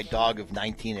my dog of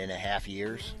 19 and a half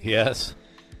years Yes.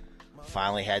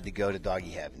 finally had to go to doggy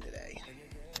heaven today.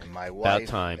 And my wife,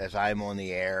 time. as I'm on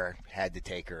the air, had to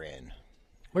take her in.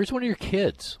 Where's one of your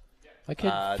kids? Why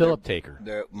can't Philip take her?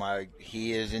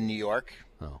 He is in New York,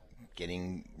 Oh,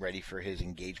 getting ready for his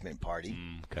engagement party.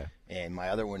 okay. And my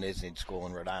other one is in school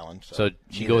in Rhode Island. So did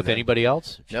she neither go with of them- anybody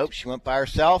else? Nope, she went by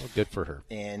herself. Good for her.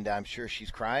 And I'm sure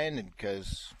she's crying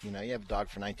because, you have a dog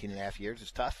for 19 and a half years.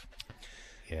 It's tough.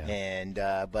 Yeah. And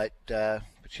but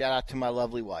shout out to my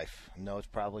lovely wife. I know it's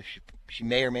probably she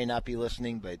may or may not be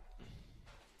listening, but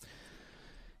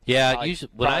Yeah,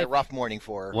 usually probably a rough morning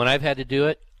for her. when I've had to do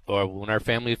it, or when our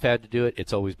family have had to do it,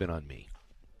 it's always been on me.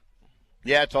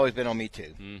 Yeah, it's always been on me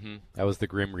too. I was the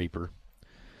Grim Reaper.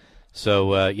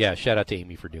 So yeah, shout out to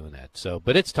Amy for doing that. So,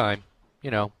 but it's time,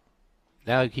 Now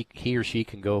he or she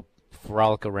can go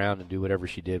frolic around and do whatever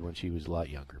she did when she was a lot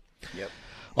younger. Yep.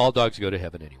 All dogs go to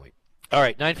heaven anyway. All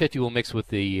right, 9:50 will mix with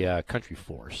the Country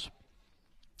Force.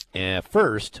 And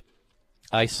first,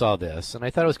 I saw this, and I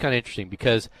thought it was kind of interesting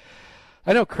because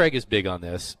I know Craig is big on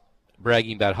this,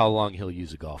 bragging about how long he'll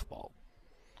use a golf ball.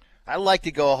 I like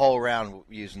to go a whole round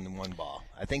using the one ball.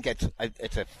 I think it's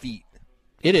a feat.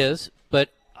 It is, but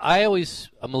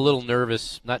I'm a little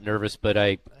nervous, not nervous, but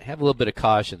I have a little bit of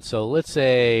caution. So let's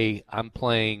say I'm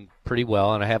playing pretty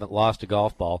well and I haven't lost a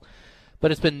golf ball,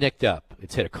 but it's been nicked up.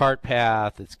 It's hit a cart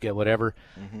path, it's got whatever.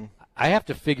 I have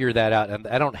to figure that out, and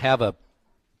I don't have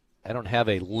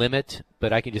a limit,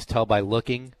 but I can just tell by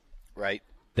looking Right.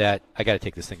 that I got to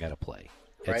take this thing out of play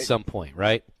at Right. some point,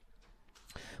 right?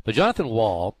 But Jonathan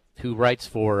Wall, who writes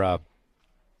for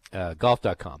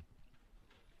golf.com,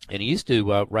 and he used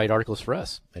to write articles for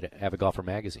us at Avid Golfer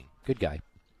magazine. Good guy.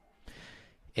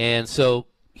 And so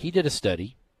he did a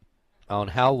study on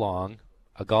how long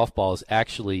a golf ball is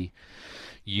actually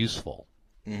useful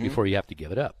before you have to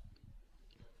give it up.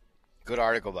 Good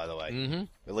article, by the way.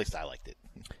 At least I liked it.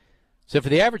 So for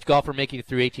the average golfer, making it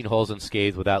through 18 holes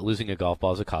unscathed without losing a golf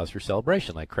ball is a cause for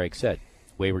celebration, like Craig said.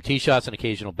 Wayward tee shots and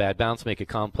occasional bad bounce make it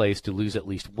commonplace to lose at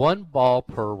least one ball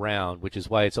per round, which is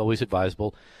why it's always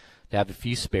advisable to have a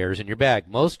few spares in your bag.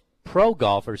 Most pro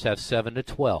golfers have 7 to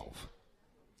 12.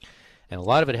 And a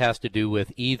lot of it has to do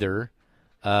with either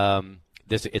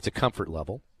it's a comfort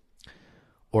level,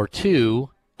 or 2,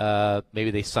 maybe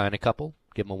they sign a couple,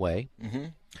 give them away,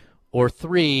 or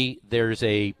 3, there's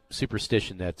a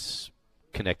superstition that's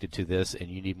connected to this, and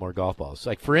you need more golf balls.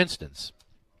 Like, for instance,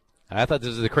 I thought this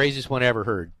was the craziest one I ever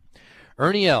heard.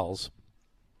 Ernie Els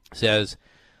says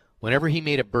whenever he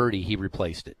made a birdie, he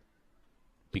replaced it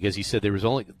because he said there was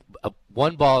only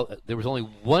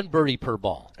one birdie per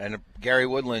ball. And Gary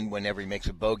Woodland, whenever he makes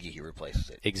a bogey, he replaces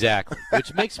it. Exactly,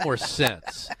 which makes more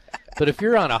sense. But if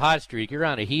you're on a hot streak, you're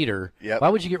on a heater, Yep. why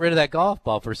would you get rid of that golf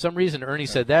ball? For some reason, Ernie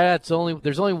said there's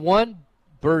only one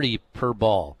birdie per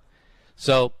ball.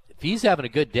 So if he's having a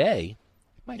good day,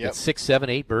 he might Yep. get 6, 7,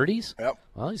 8 birdies. Yep.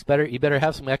 Well, he better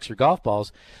have some extra golf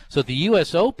balls. So at the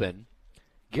U.S. Open,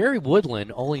 Gary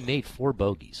Woodland only made 4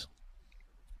 bogeys.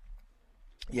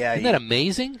 Yeah. Isn't that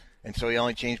amazing? And so he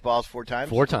only changed balls 4 times?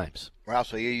 4 times. Wow,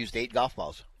 so you used 8 golf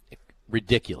balls.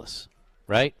 Ridiculous,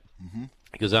 right?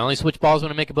 Because I only switch balls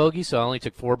when I make a bogey, so I only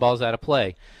took 4 balls out of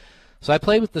play. So I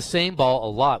played with the same ball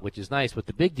a lot, which is nice, but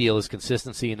the big deal is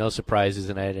consistency and no surprises,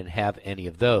 and I didn't have any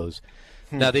of those.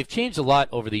 Now, they've changed a lot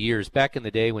over the years. Back in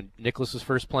the day when Nicklaus was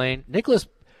first playing, Nicklaus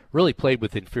really played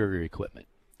with inferior equipment.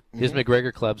 His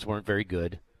McGregor clubs weren't very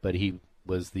good, but he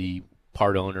was the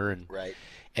part owner.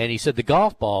 And he said the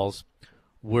golf balls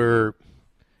were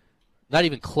not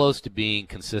even close to being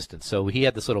consistent. So he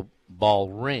had this little ball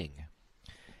ring,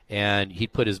 and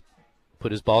he'd put his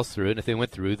balls through it, and if they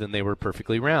went through, then they were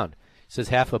perfectly round. He says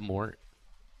half of them weren't.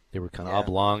 They were kind of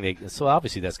oblong. So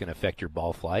obviously that's going to affect your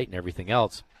ball flight and everything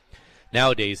else.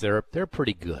 Nowadays, they're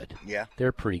pretty good. Yeah.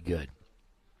 They're pretty good.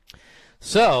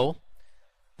 So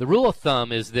the rule of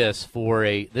thumb is this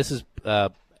this is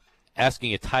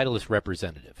asking a Titleist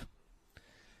representative.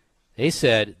 They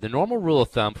said the normal rule of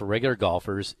thumb for regular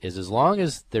golfers is as long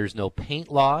as there's no paint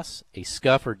loss, a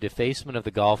scuff, or defacement of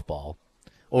the golf ball,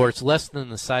 or it's less than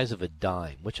the size of a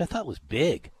dime, which I thought was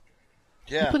big.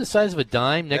 Yeah. You put the size of a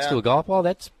dime next to a golf ball,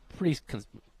 that's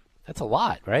a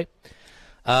lot, right?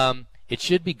 It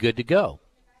should be good to go.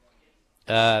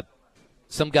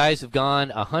 Some guys have gone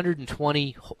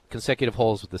 120 consecutive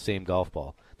holes with the same golf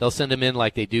ball. They'll send them in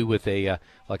like they do with a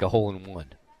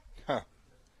hole-in-one. Huh.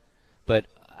 But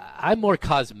I'm more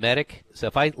cosmetic. So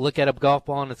if I look at a golf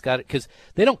ball and it's got it, because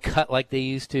they don't cut like they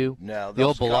used to. No, the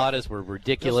old Bellatas were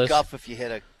ridiculous. They'll scuff if you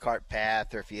hit a cart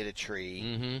path or if you hit a tree.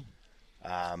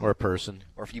 Mm-hmm. Or a person.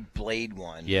 Or if you blade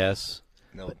one. Yes.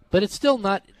 No. But it's still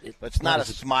not. It's not a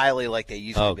smiley like they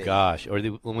used to be. Oh, gosh. Or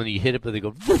when you hit it, they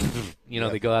go,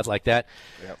 they go out like that.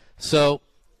 Yep. So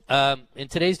in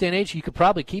today's day and age, you could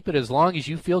probably keep it as long as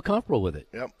you feel comfortable with it.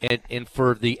 Yep. And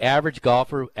for the average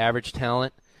golfer, average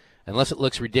talent, unless it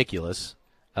looks ridiculous,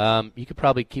 you could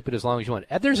probably keep it as long as you want.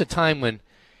 There's a time when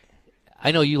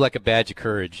I know you like a badge of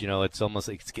courage. It's almost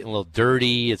like it's getting a little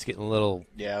dirty. It's getting a little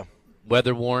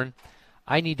weather worn.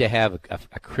 I need to have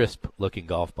a crisp-looking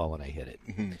golf ball when I hit it.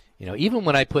 Mm-hmm. Even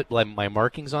when I put my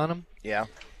markings on them,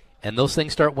 and those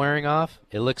things start wearing off,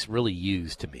 it looks really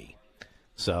used to me.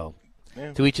 So,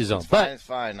 to each his own. It's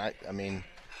fine. I mean,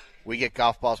 we get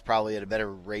golf balls probably at a better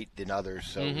rate than others,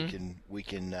 so we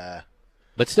can.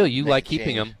 But still, you like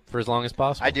keeping them for as long as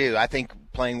possible. I do. I think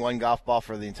playing one golf ball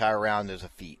for the entire round is a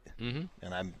feat, and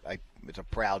it's a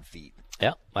proud feat.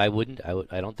 Yeah, I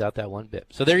don't doubt that one bit.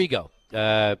 So there you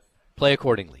go. Play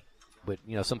accordingly. But,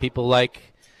 some people I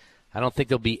don't think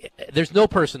there's no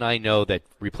person I know that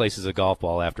replaces a golf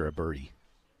ball after a birdie.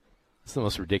 It's the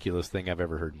most ridiculous thing I've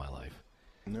ever heard in my life.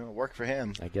 No, it worked for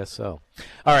him. I guess so.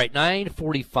 All right,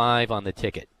 9:45 on the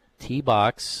ticket.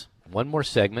 T-Box, one more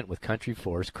segment with Country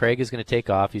Force. Craig is going to take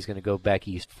off. He's going to go back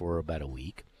east for about a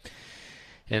week.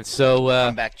 And so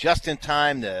I'm back just in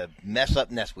time to mess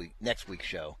up next week's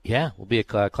show. Yeah, we'll be at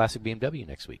Classic BMW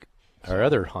next week. Our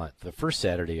other hunt, the first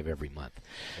Saturday of every month.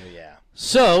 Oh, yeah.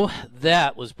 So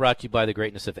that was brought to you by the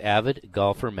greatness of Avid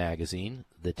Golfer Magazine,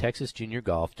 the Texas Junior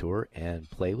Golf Tour, and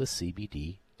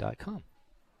PlayWithCBD.com.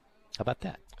 How about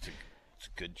that? It's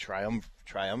a good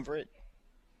triumvirate.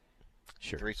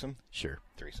 Sure. Threesome? Sure.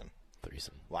 Threesome.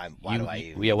 Why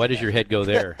why does your head go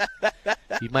there?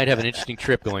 You might have an interesting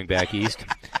trip going back east.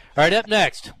 All right, up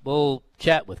next, we'll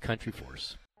chat with Country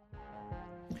Force.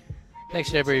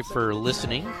 Thanks to everybody for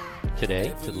listening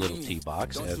today to the Little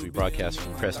T-Box as we broadcast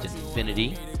from Crest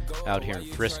Infinity out here in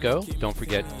Frisco. Don't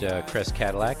forget Crest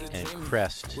Cadillac and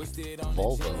Crest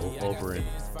Volvo over in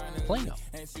Plano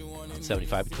on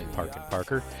 75 between Park and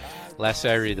Parker. Last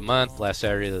Saturday of the month, last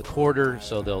Saturday of the quarter,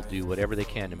 so they'll do whatever they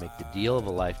can to make the deal of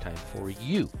a lifetime for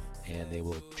you, and they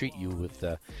will treat you with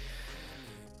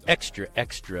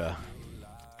extra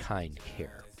kind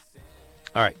care.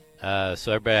 All right.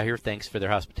 So everybody out here, thanks for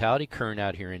their hospitality. Kern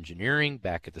out here engineering,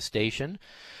 back at the station.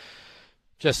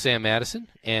 Just Sam Madison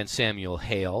and Samuel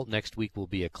Hale. Next week will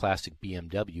be a Classic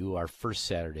BMW, our first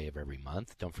Saturday of every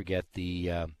month. Don't forget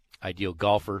the Ideal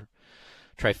Golfer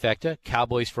trifecta.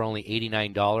 Cowboys for only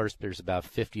 $89. There's about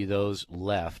 50 of those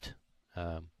left.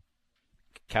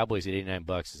 Cowboys at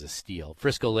 $89 is a steal.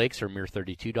 Frisco Lakes are a mere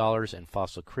 $32, and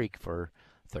Fossil Creek for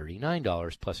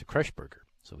 $39 plus a Crush Burger.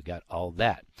 So we got all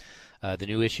that. The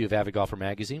new issue of Avid Golfer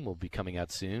Magazine will be coming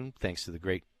out soon, thanks to the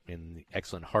great and the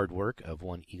excellent hard work of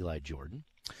one Eli Jordan,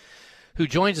 who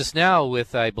joins us now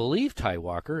with, I believe, Ty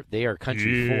Walker. They are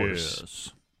Country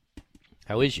Force.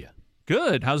 How is you?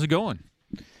 Good. How's it going?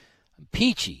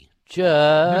 Peachy.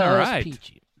 Just all right.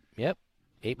 Peachy. Yep.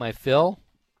 Ate my fill,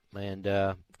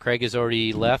 and Craig has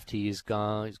already left. He's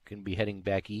gone. He's going to be heading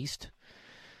back east,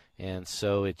 and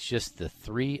so it's just the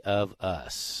three of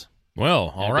us.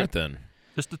 Well, all right then.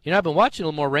 I've been watching a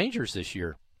little more Rangers this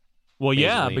year. Well,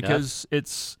 yeah, because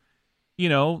it's,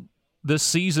 this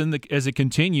season, as it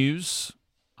continues,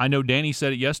 I know Danny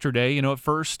said it yesterday. At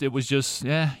first it was just,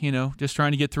 just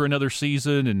trying to get through another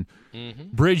season and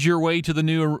bridge your way to the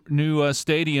new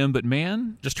stadium. But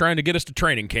man, just trying to get us to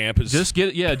training camp is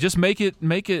just make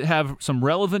it have some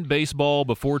relevant baseball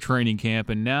before training camp.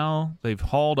 And now they've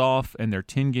hauled off and they're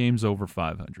 10 games over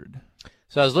 500.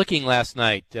 So I was looking last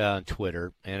night on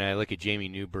Twitter, and I look at Jamie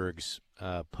Newberg's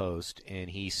post, and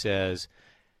he says,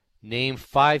 name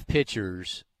 5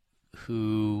 pitchers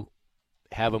who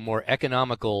have a more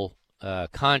economical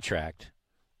contract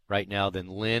right now than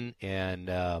Lynn and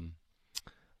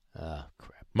Mike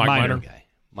Minor. Guy.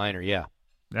 Minor, yeah.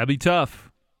 That'd be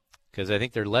tough. Because I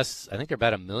think they're less. I think they're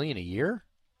about $1 million a year.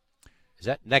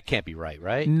 That can't be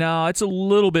right? No, it's a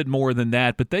little bit more than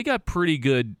that, but they got pretty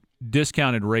good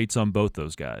discounted rates on both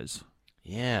those guys.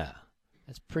 Yeah,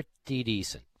 that's pretty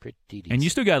decent. And you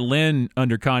still got Lynn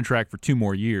under contract for 2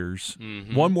 more years,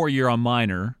 1 more year on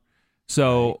Minor.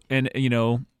 So, right.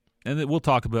 And we'll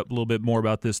talk a little bit more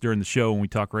about this during the show when we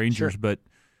talk Rangers. Sure.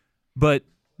 But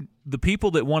the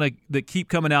people that keep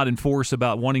coming out in force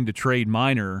about wanting to trade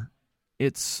Minor,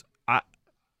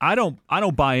 I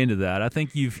don't buy into that. I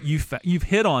think you've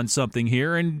hit on something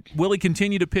here. And will he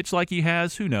continue to pitch like he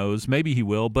has? Who knows? Maybe he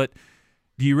will. But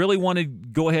do you really want to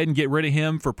go ahead and get rid of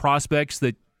him for prospects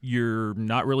that you're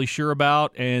not really sure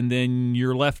about, and then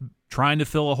you're left trying to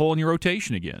fill a hole in your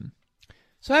rotation again?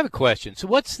 So I have a question.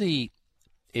 So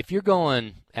if you're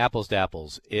going apples to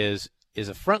apples, is a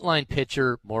frontline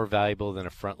pitcher more valuable than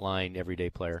a frontline everyday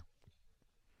player?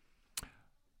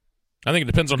 I think it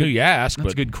depends on who you ask.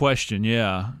 That's a good question,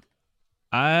 yeah.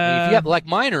 If you have, like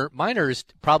Minor is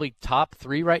probably top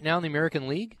 3 right now in the American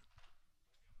League.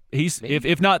 He's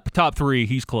if not top 3,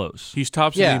 he's close. He's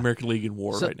tops in the American League in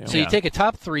WAR right now. So you take a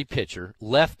top 3 pitcher,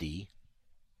 lefty,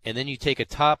 and then you take a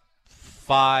top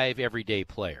 5 everyday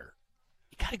player.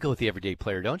 You got to go with the everyday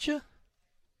player, don't you?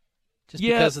 Just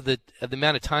because of the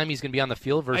amount of time he's going to be on the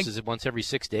field versus once every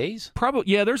 6 days?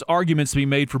 Probably, yeah, there's arguments to be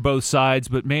made for both sides,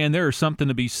 but, man, there is something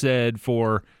to be said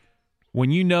for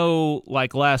when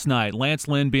like last night, Lance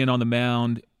Lynn being on the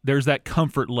mound, there's that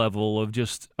comfort level of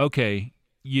just, okay,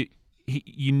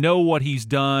 you know what he's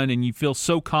done, and you feel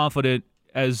so confident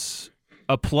as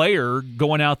a player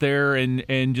going out there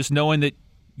and just knowing that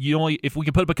if we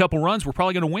can put up a couple runs, we're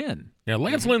probably going to win. Yeah,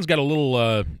 Lance Lynn's got a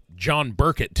little John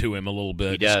Burkett to him a little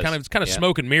bit. He does. It's kind of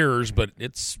smoke and mirrors, but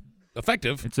it's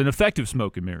effective. It's an effective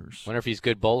smoke and mirrors. Wonder if he's a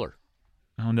good bowler.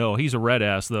 Oh no, he's a red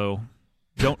ass though.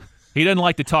 He doesn't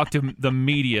like to talk to the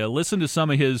media. Listen to some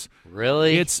of his.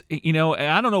 Really? It's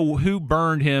I don't know who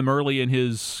burned him early in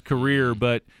his career,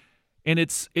 but. And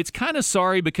it's kind of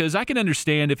sorry because I can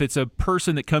understand if it's a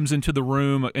person that comes into the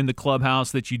room in the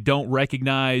clubhouse that you don't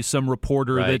recognize, some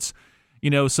reporter that's,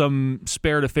 some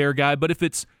spare affair guy. But if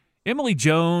it's Emily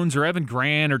Jones or Evan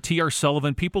Grant or T.R.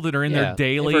 Sullivan, people that are in there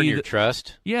daily. Earn your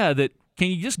trust. Yeah,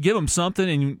 can you just give them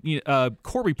something? And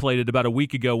Corby played it about a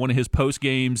week ago, one of his post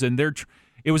games, and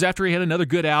it was after he had another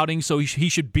good outing, so he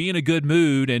should be in a good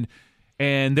mood.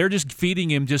 And they're just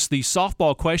feeding him just these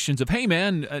softball questions of, hey,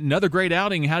 man, another great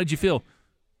outing. How did you feel?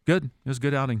 Good. It was a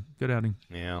good outing. Good outing.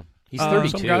 Yeah. He's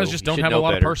 32. Some guys just don't have a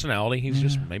lot of personality.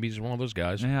 Maybe he's one of those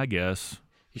guys. Yeah, I guess.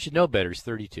 You should know better. He's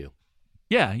 32.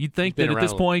 Yeah, you'd think that at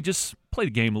this point, just play the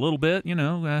game a little bit,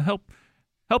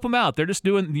 help them out. They're just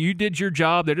you did your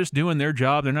job. They're just doing their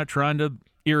job. They're not trying to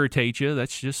irritate you.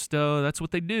 That's just, that's what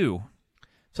they do.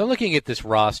 So I'm looking at this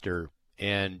roster,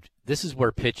 and this is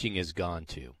where pitching has gone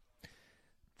to.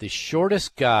 The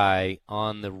shortest guy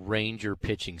on the Ranger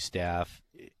pitching staff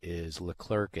is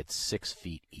Leclerc at 6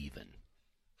 feet even.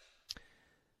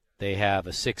 They have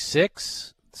a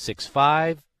 6'6",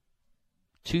 6'5",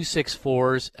 2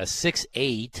 6'4", a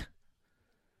 6'8".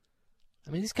 I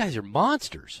mean, these guys are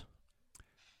monsters.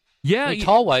 Yeah,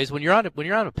 tall-wise, when you're on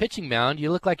a pitching mound,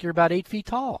 you look like you're about 8 feet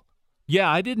tall.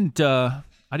 Yeah, I didn't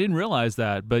realize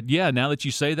that, but yeah, now that you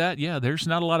say that, yeah, there's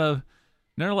not a lot of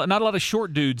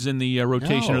short dudes in the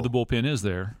rotation or the bullpen, is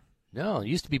there? No, it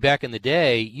used to be back in the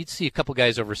day. You'd see a couple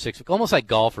guys over 6 feet, almost like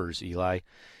golfers, Eli.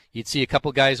 You'd see a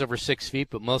couple guys over 6 feet,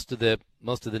 but most of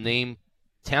the name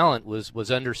talent was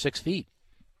under 6 feet,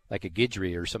 like a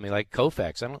Guidry or something like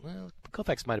Koufax.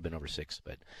 Koufax might have been over 6,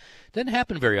 but it doesn't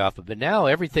happen very often. But now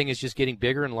everything is just getting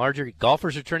bigger and larger.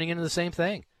 Golfers are turning into the same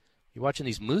thing. You're watching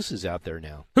these mooses out there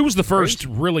now. Who was the first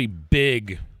really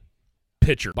big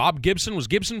pitcher? Bob Gibson? Was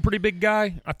Gibson a pretty big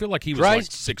guy? I feel like he was like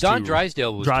 6'2". Don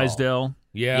Drysdale was tall.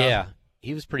 Yeah,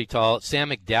 he was pretty tall.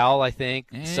 Sam McDowell, I think.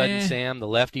 Sudden Sam, the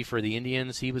lefty for the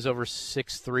Indians, he was over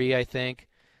 6'3", I think.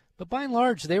 But by and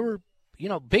large, they were,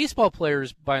 baseball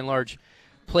players by and large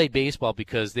played baseball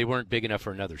because they weren't big enough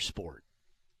for another sport.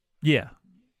 Yeah.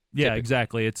 Yeah, typically.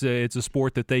 exactly. It's a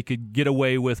sport that they could get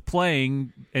away with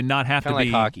playing and not have Kinda to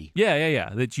be like hockey.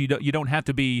 Yeah. That you don't have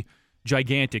to be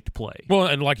gigantic to play. Well,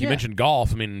 and like you Yeah. mentioned,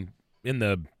 golf. I mean, in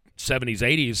the 70s,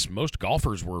 80s, most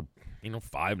golfers were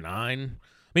 5'9". I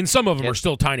mean, some of them are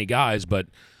still tiny guys, but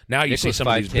now you Nick see was some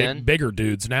of these 5'10". bigger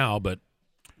dudes now. But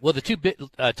Well, the two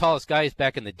tallest guys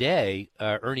back in the day,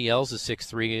 Ernie Els is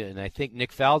 6'3", and I think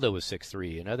Nick Faldo was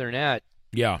 6'3". And other than that,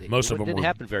 yeah, most of them didn't were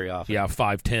happen very often.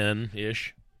 5'10"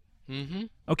 ish. Mm-hmm.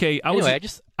 Okay, Anyway,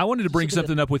 I wanted to bring just look at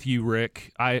something up with you,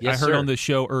 Rick. I Yes, heard sir. on the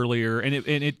show earlier,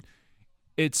 and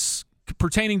it's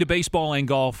pertaining to baseball and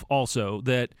golf also,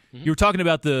 that Mm-hmm. you were talking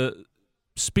about the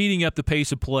speeding up the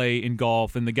pace of play in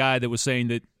golf, and the guy that was saying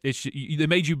that they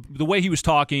made you, the way he was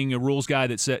talking, a rules guy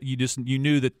that said you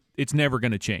knew that it's never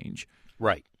going to change.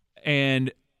 Right.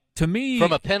 And to me,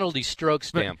 From a penalty stroke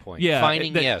standpoint,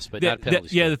 finding yes, but not penalty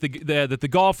stroke. that the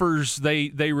golfers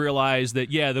they realize that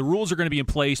the rules are going to be in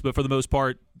place, but for the most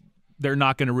part, they're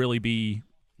not going to really be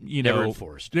Never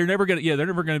enforced. They're never going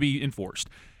to be enforced.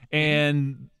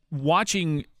 And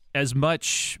watching as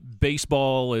much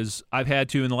baseball as I've had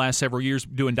to in the last several years,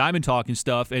 doing Diamond Talk and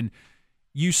stuff, and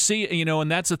you see, and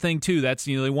that's the thing too. That's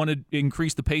they want to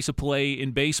increase the pace of play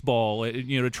in baseball,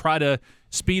 to try to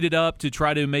speed it up, to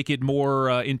try to make it more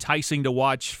enticing to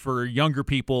watch for younger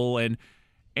people, and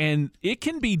it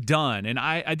can be done. And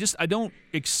I don't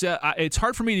accept. It's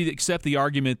hard for me to accept the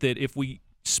argument that if we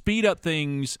speed up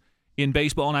things in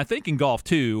baseball, and I think in golf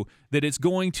too, that it's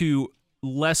going to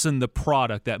lessen the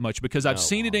product that much, because I've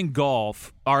seen it in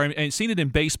golf and seen it in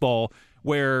baseball,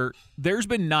 where there's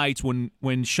been nights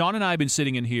when Sean and I have been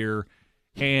sitting in here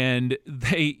and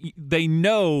they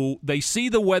know, they see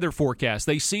the weather forecast,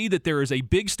 they see that there is a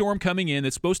big storm coming in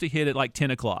that's supposed to hit at like 10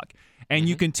 o'clock, and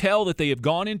you can tell that they have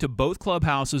gone into both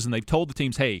clubhouses and they've told the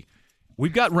teams, hey,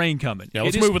 we've got rain coming. Yeah,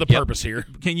 let's move with a purpose here.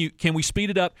 Can we speed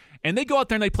it up? And they go out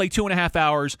there and they play 2.5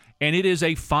 hours, and it is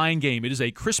a fine game. It is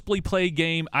a crisply played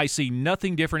game. I see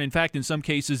nothing different. In fact, in some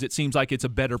cases, it seems like it's a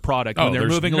better product when they're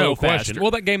moving a little faster.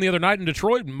 Well, that game the other night in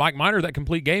Detroit, Mike Minor, that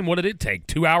complete game, what did it take?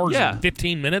 2 hours and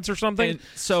 15 minutes or something? And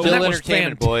so Still that was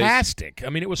entertainment, boys. fantastic. I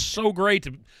mean, it was so great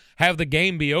to have the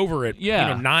game be over at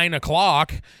 9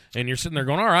 o'clock, and you're sitting there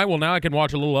going, all right, well, now I can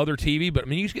watch a little other TV. But, I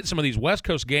mean, you get some of these West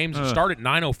Coast games that start at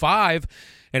 9:05,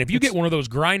 and if you get one of those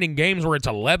grinding games where it's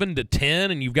 11 to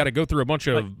 10 and you've got to go through a bunch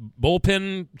of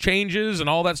bullpen changes and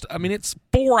all that stuff, I mean, it's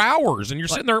 4 hours, and you're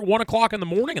sitting there at 1 o'clock in the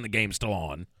morning and the game's still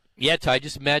on. Yeah, Ty,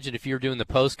 just imagine if you were doing the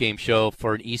post-game show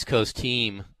for an East Coast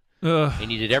team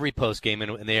and you did every post-game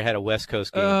and they had a West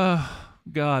Coast game.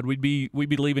 God, we'd be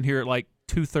leaving here at like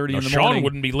 2:30 in the Sean morning.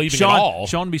 wouldn't be leaving at all.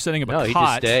 Sean would be setting up a No, cot. he'd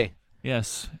just stay.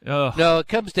 Yes. No, it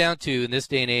comes down to, in this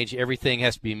day and age, everything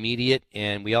has to be immediate,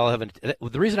 and we all have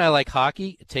the reason I like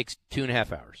hockey, it takes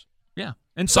 2.5 hours. Yeah.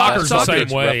 And Soccer's the soccer, same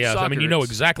it's way. rough. Yeah, I mean, you know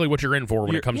exactly what you're in for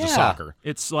when it comes to soccer.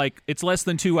 It's like it's less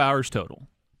than 2 hours total.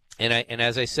 And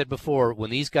as I said before, when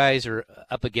these guys are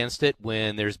up against it,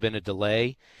 when there's been a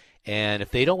delay, and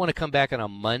if they don't want to come back on a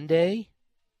Monday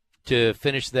to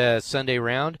finish the Sunday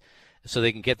round, so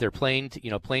they can get their plane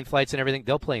flights and everything,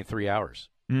 they'll play in 3 hours,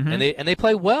 and they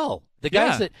play well. The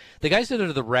guys that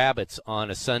are the Rabbits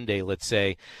on a Sunday, let's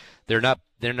say, they're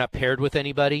not paired with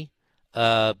anybody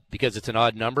because it's an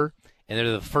odd number, and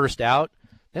they're the first out.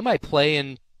 They might play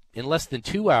in less than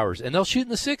 2 hours, and they'll shoot in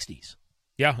the 60s.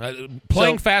 Yeah,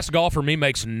 playing fast golf for me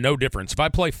makes no difference. If I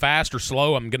play fast or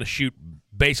slow, I'm going to shoot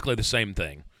basically the same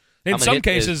thing. In some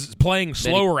cases, playing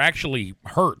slower actually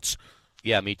hurts.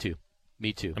 Yeah, me too.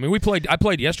 Me too. I mean, I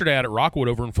played yesterday out at Rockwood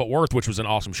over in Fort Worth, which was in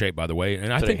awesome shape, by the way.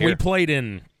 And I think we played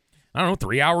in,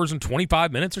 3 hours and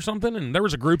 25 minutes or something. And there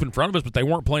was a group in front of us, but they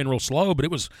weren't playing real slow. But it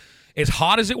was as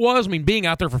hot as it was. I mean, being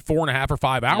out there for 4.5 or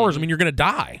 5 hours, I mean, you're going to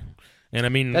die. And I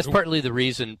mean, that's partly the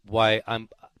reason why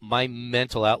my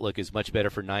mental outlook is much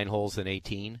better for 9 holes than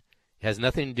 18. It has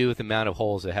nothing to do with the amount of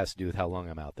holes. It has to do with how long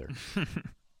I'm out there.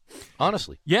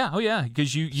 Honestly. Yeah. Oh, yeah.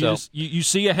 Because you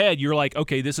see ahead. You're like,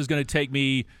 okay, this is going to take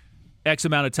me X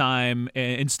amount of time.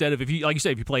 And instead of, if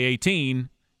you play 18,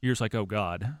 you're just like, oh,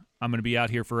 God, I'm going to be out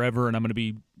here forever and I'm going to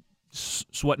be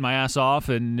sweating my ass off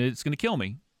and it's going to kill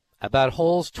me. About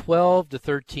holes 12 to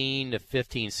 13 to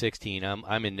 15, 16,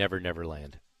 I'm in Never Never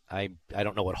Land. I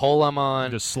don't know what hole I'm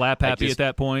on. Just slap happy at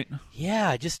that point.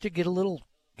 Yeah, just to get a little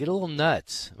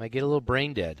nuts. I might get a little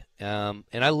brain dead. And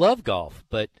I love golf,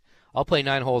 but I'll play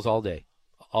 9 holes all day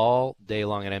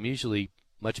long, and I'm usually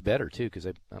much better too because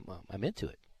I'm into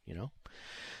it,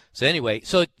 So anyway,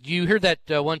 so you heard that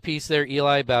one piece there,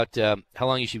 Eli, about how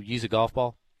long you should use a golf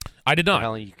ball? I did not.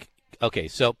 Okay,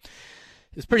 so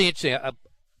it's pretty interesting.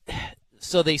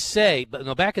 So they say, but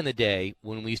no, back in the day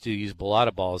when we used to use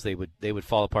Balata balls, they would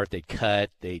fall apart. They'd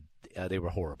cut. They were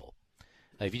horrible.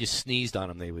 If you just sneezed on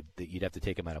them, you'd have to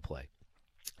take them out of play.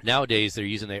 Nowadays, they're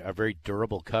using a very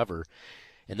durable cover,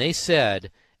 and they said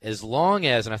as long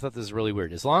as, and I thought this was really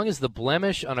weird, as long as the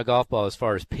blemish on a golf ball, as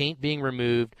far as paint being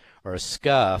removed or a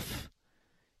scuff,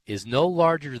 is no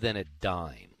larger than a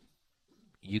dime,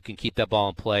 you can keep that ball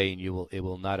in play, and it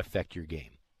will not affect your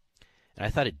game. And I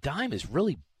thought a dime is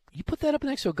really, you put that up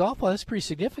next to a golf ball, that's pretty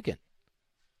significant.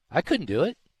 I couldn't do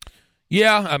it.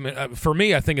 Yeah, I mean, for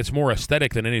me, I think it's more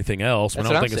aesthetic than anything else. I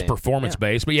don't think it's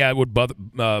performance-based. But, yeah, it would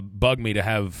bug me to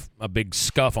have a big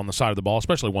scuff on the side of the ball,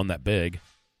 especially one that big.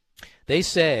 They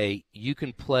say you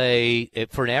can play,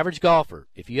 for an average golfer,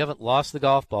 if you haven't lost the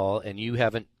golf ball and you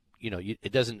haven't,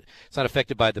 it's not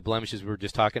affected by the blemishes we were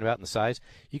just talking about in the size,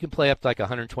 you can play up to like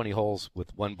 120 holes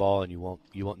with one ball and you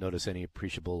won't notice any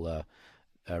appreciable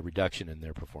reduction in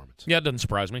their performance. Yeah, it doesn't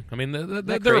surprise me. I mean,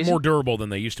 they're more durable than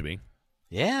they used to be.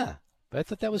 Yeah. But I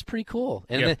thought that was pretty cool.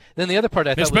 And then the other part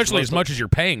I thought especially as much as you're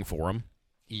paying for them.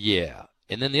 Yeah.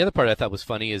 And then the other part I thought was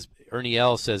funny is Ernie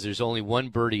Els says there's only one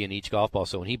birdie in each golf ball.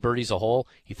 So when he birdies a hole,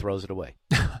 he throws it away.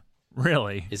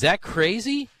 Really? Is that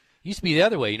crazy? Used to be the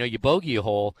other way. You bogey a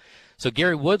hole. So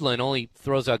Gary Woodland only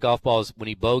throws out golf balls when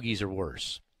he bogeys or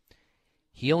worse.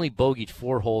 He only bogeyed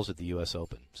 4 holes at the U.S.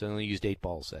 Open. So he only used 8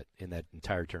 balls in that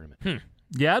entire tournament.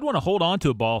 Yeah, I'd want to hold on to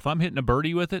a ball. If I'm hitting a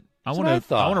birdie with it, I want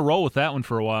to roll with that one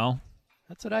for a while.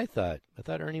 That's what I thought. I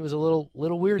thought Ernie was a little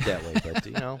weird that way, but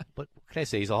but what can I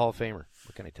say? He's a Hall of Famer.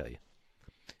 What can I tell you?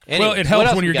 Anyways, well, it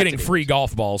helps when you're getting free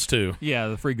golf balls too. Yeah,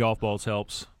 the free golf balls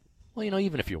helps. Well,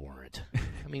 even if you weren't,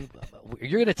 I mean,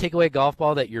 you're going to take away a golf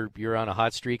ball that you're on a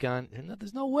hot streak on?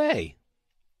 There's no way.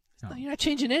 No. You're not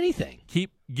changing anything.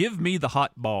 Give me the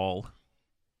hot ball.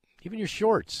 Even your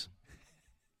shorts.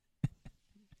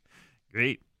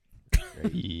 Great.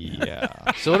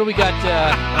 Yeah. So what do we got?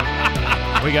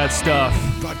 We got stuff.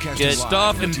 Good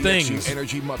stuff and things.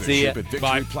 Energy Mothership at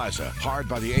Victory Plaza, powered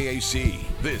by the AAC.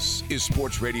 This is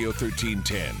Sports Radio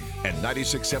 1310 and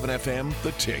 96.7 FM,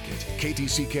 The Ticket.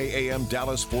 KTCK AM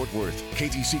Dallas Fort Worth,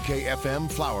 KTCK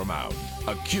FM Flower Mound,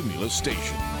 a Cumulus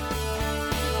station.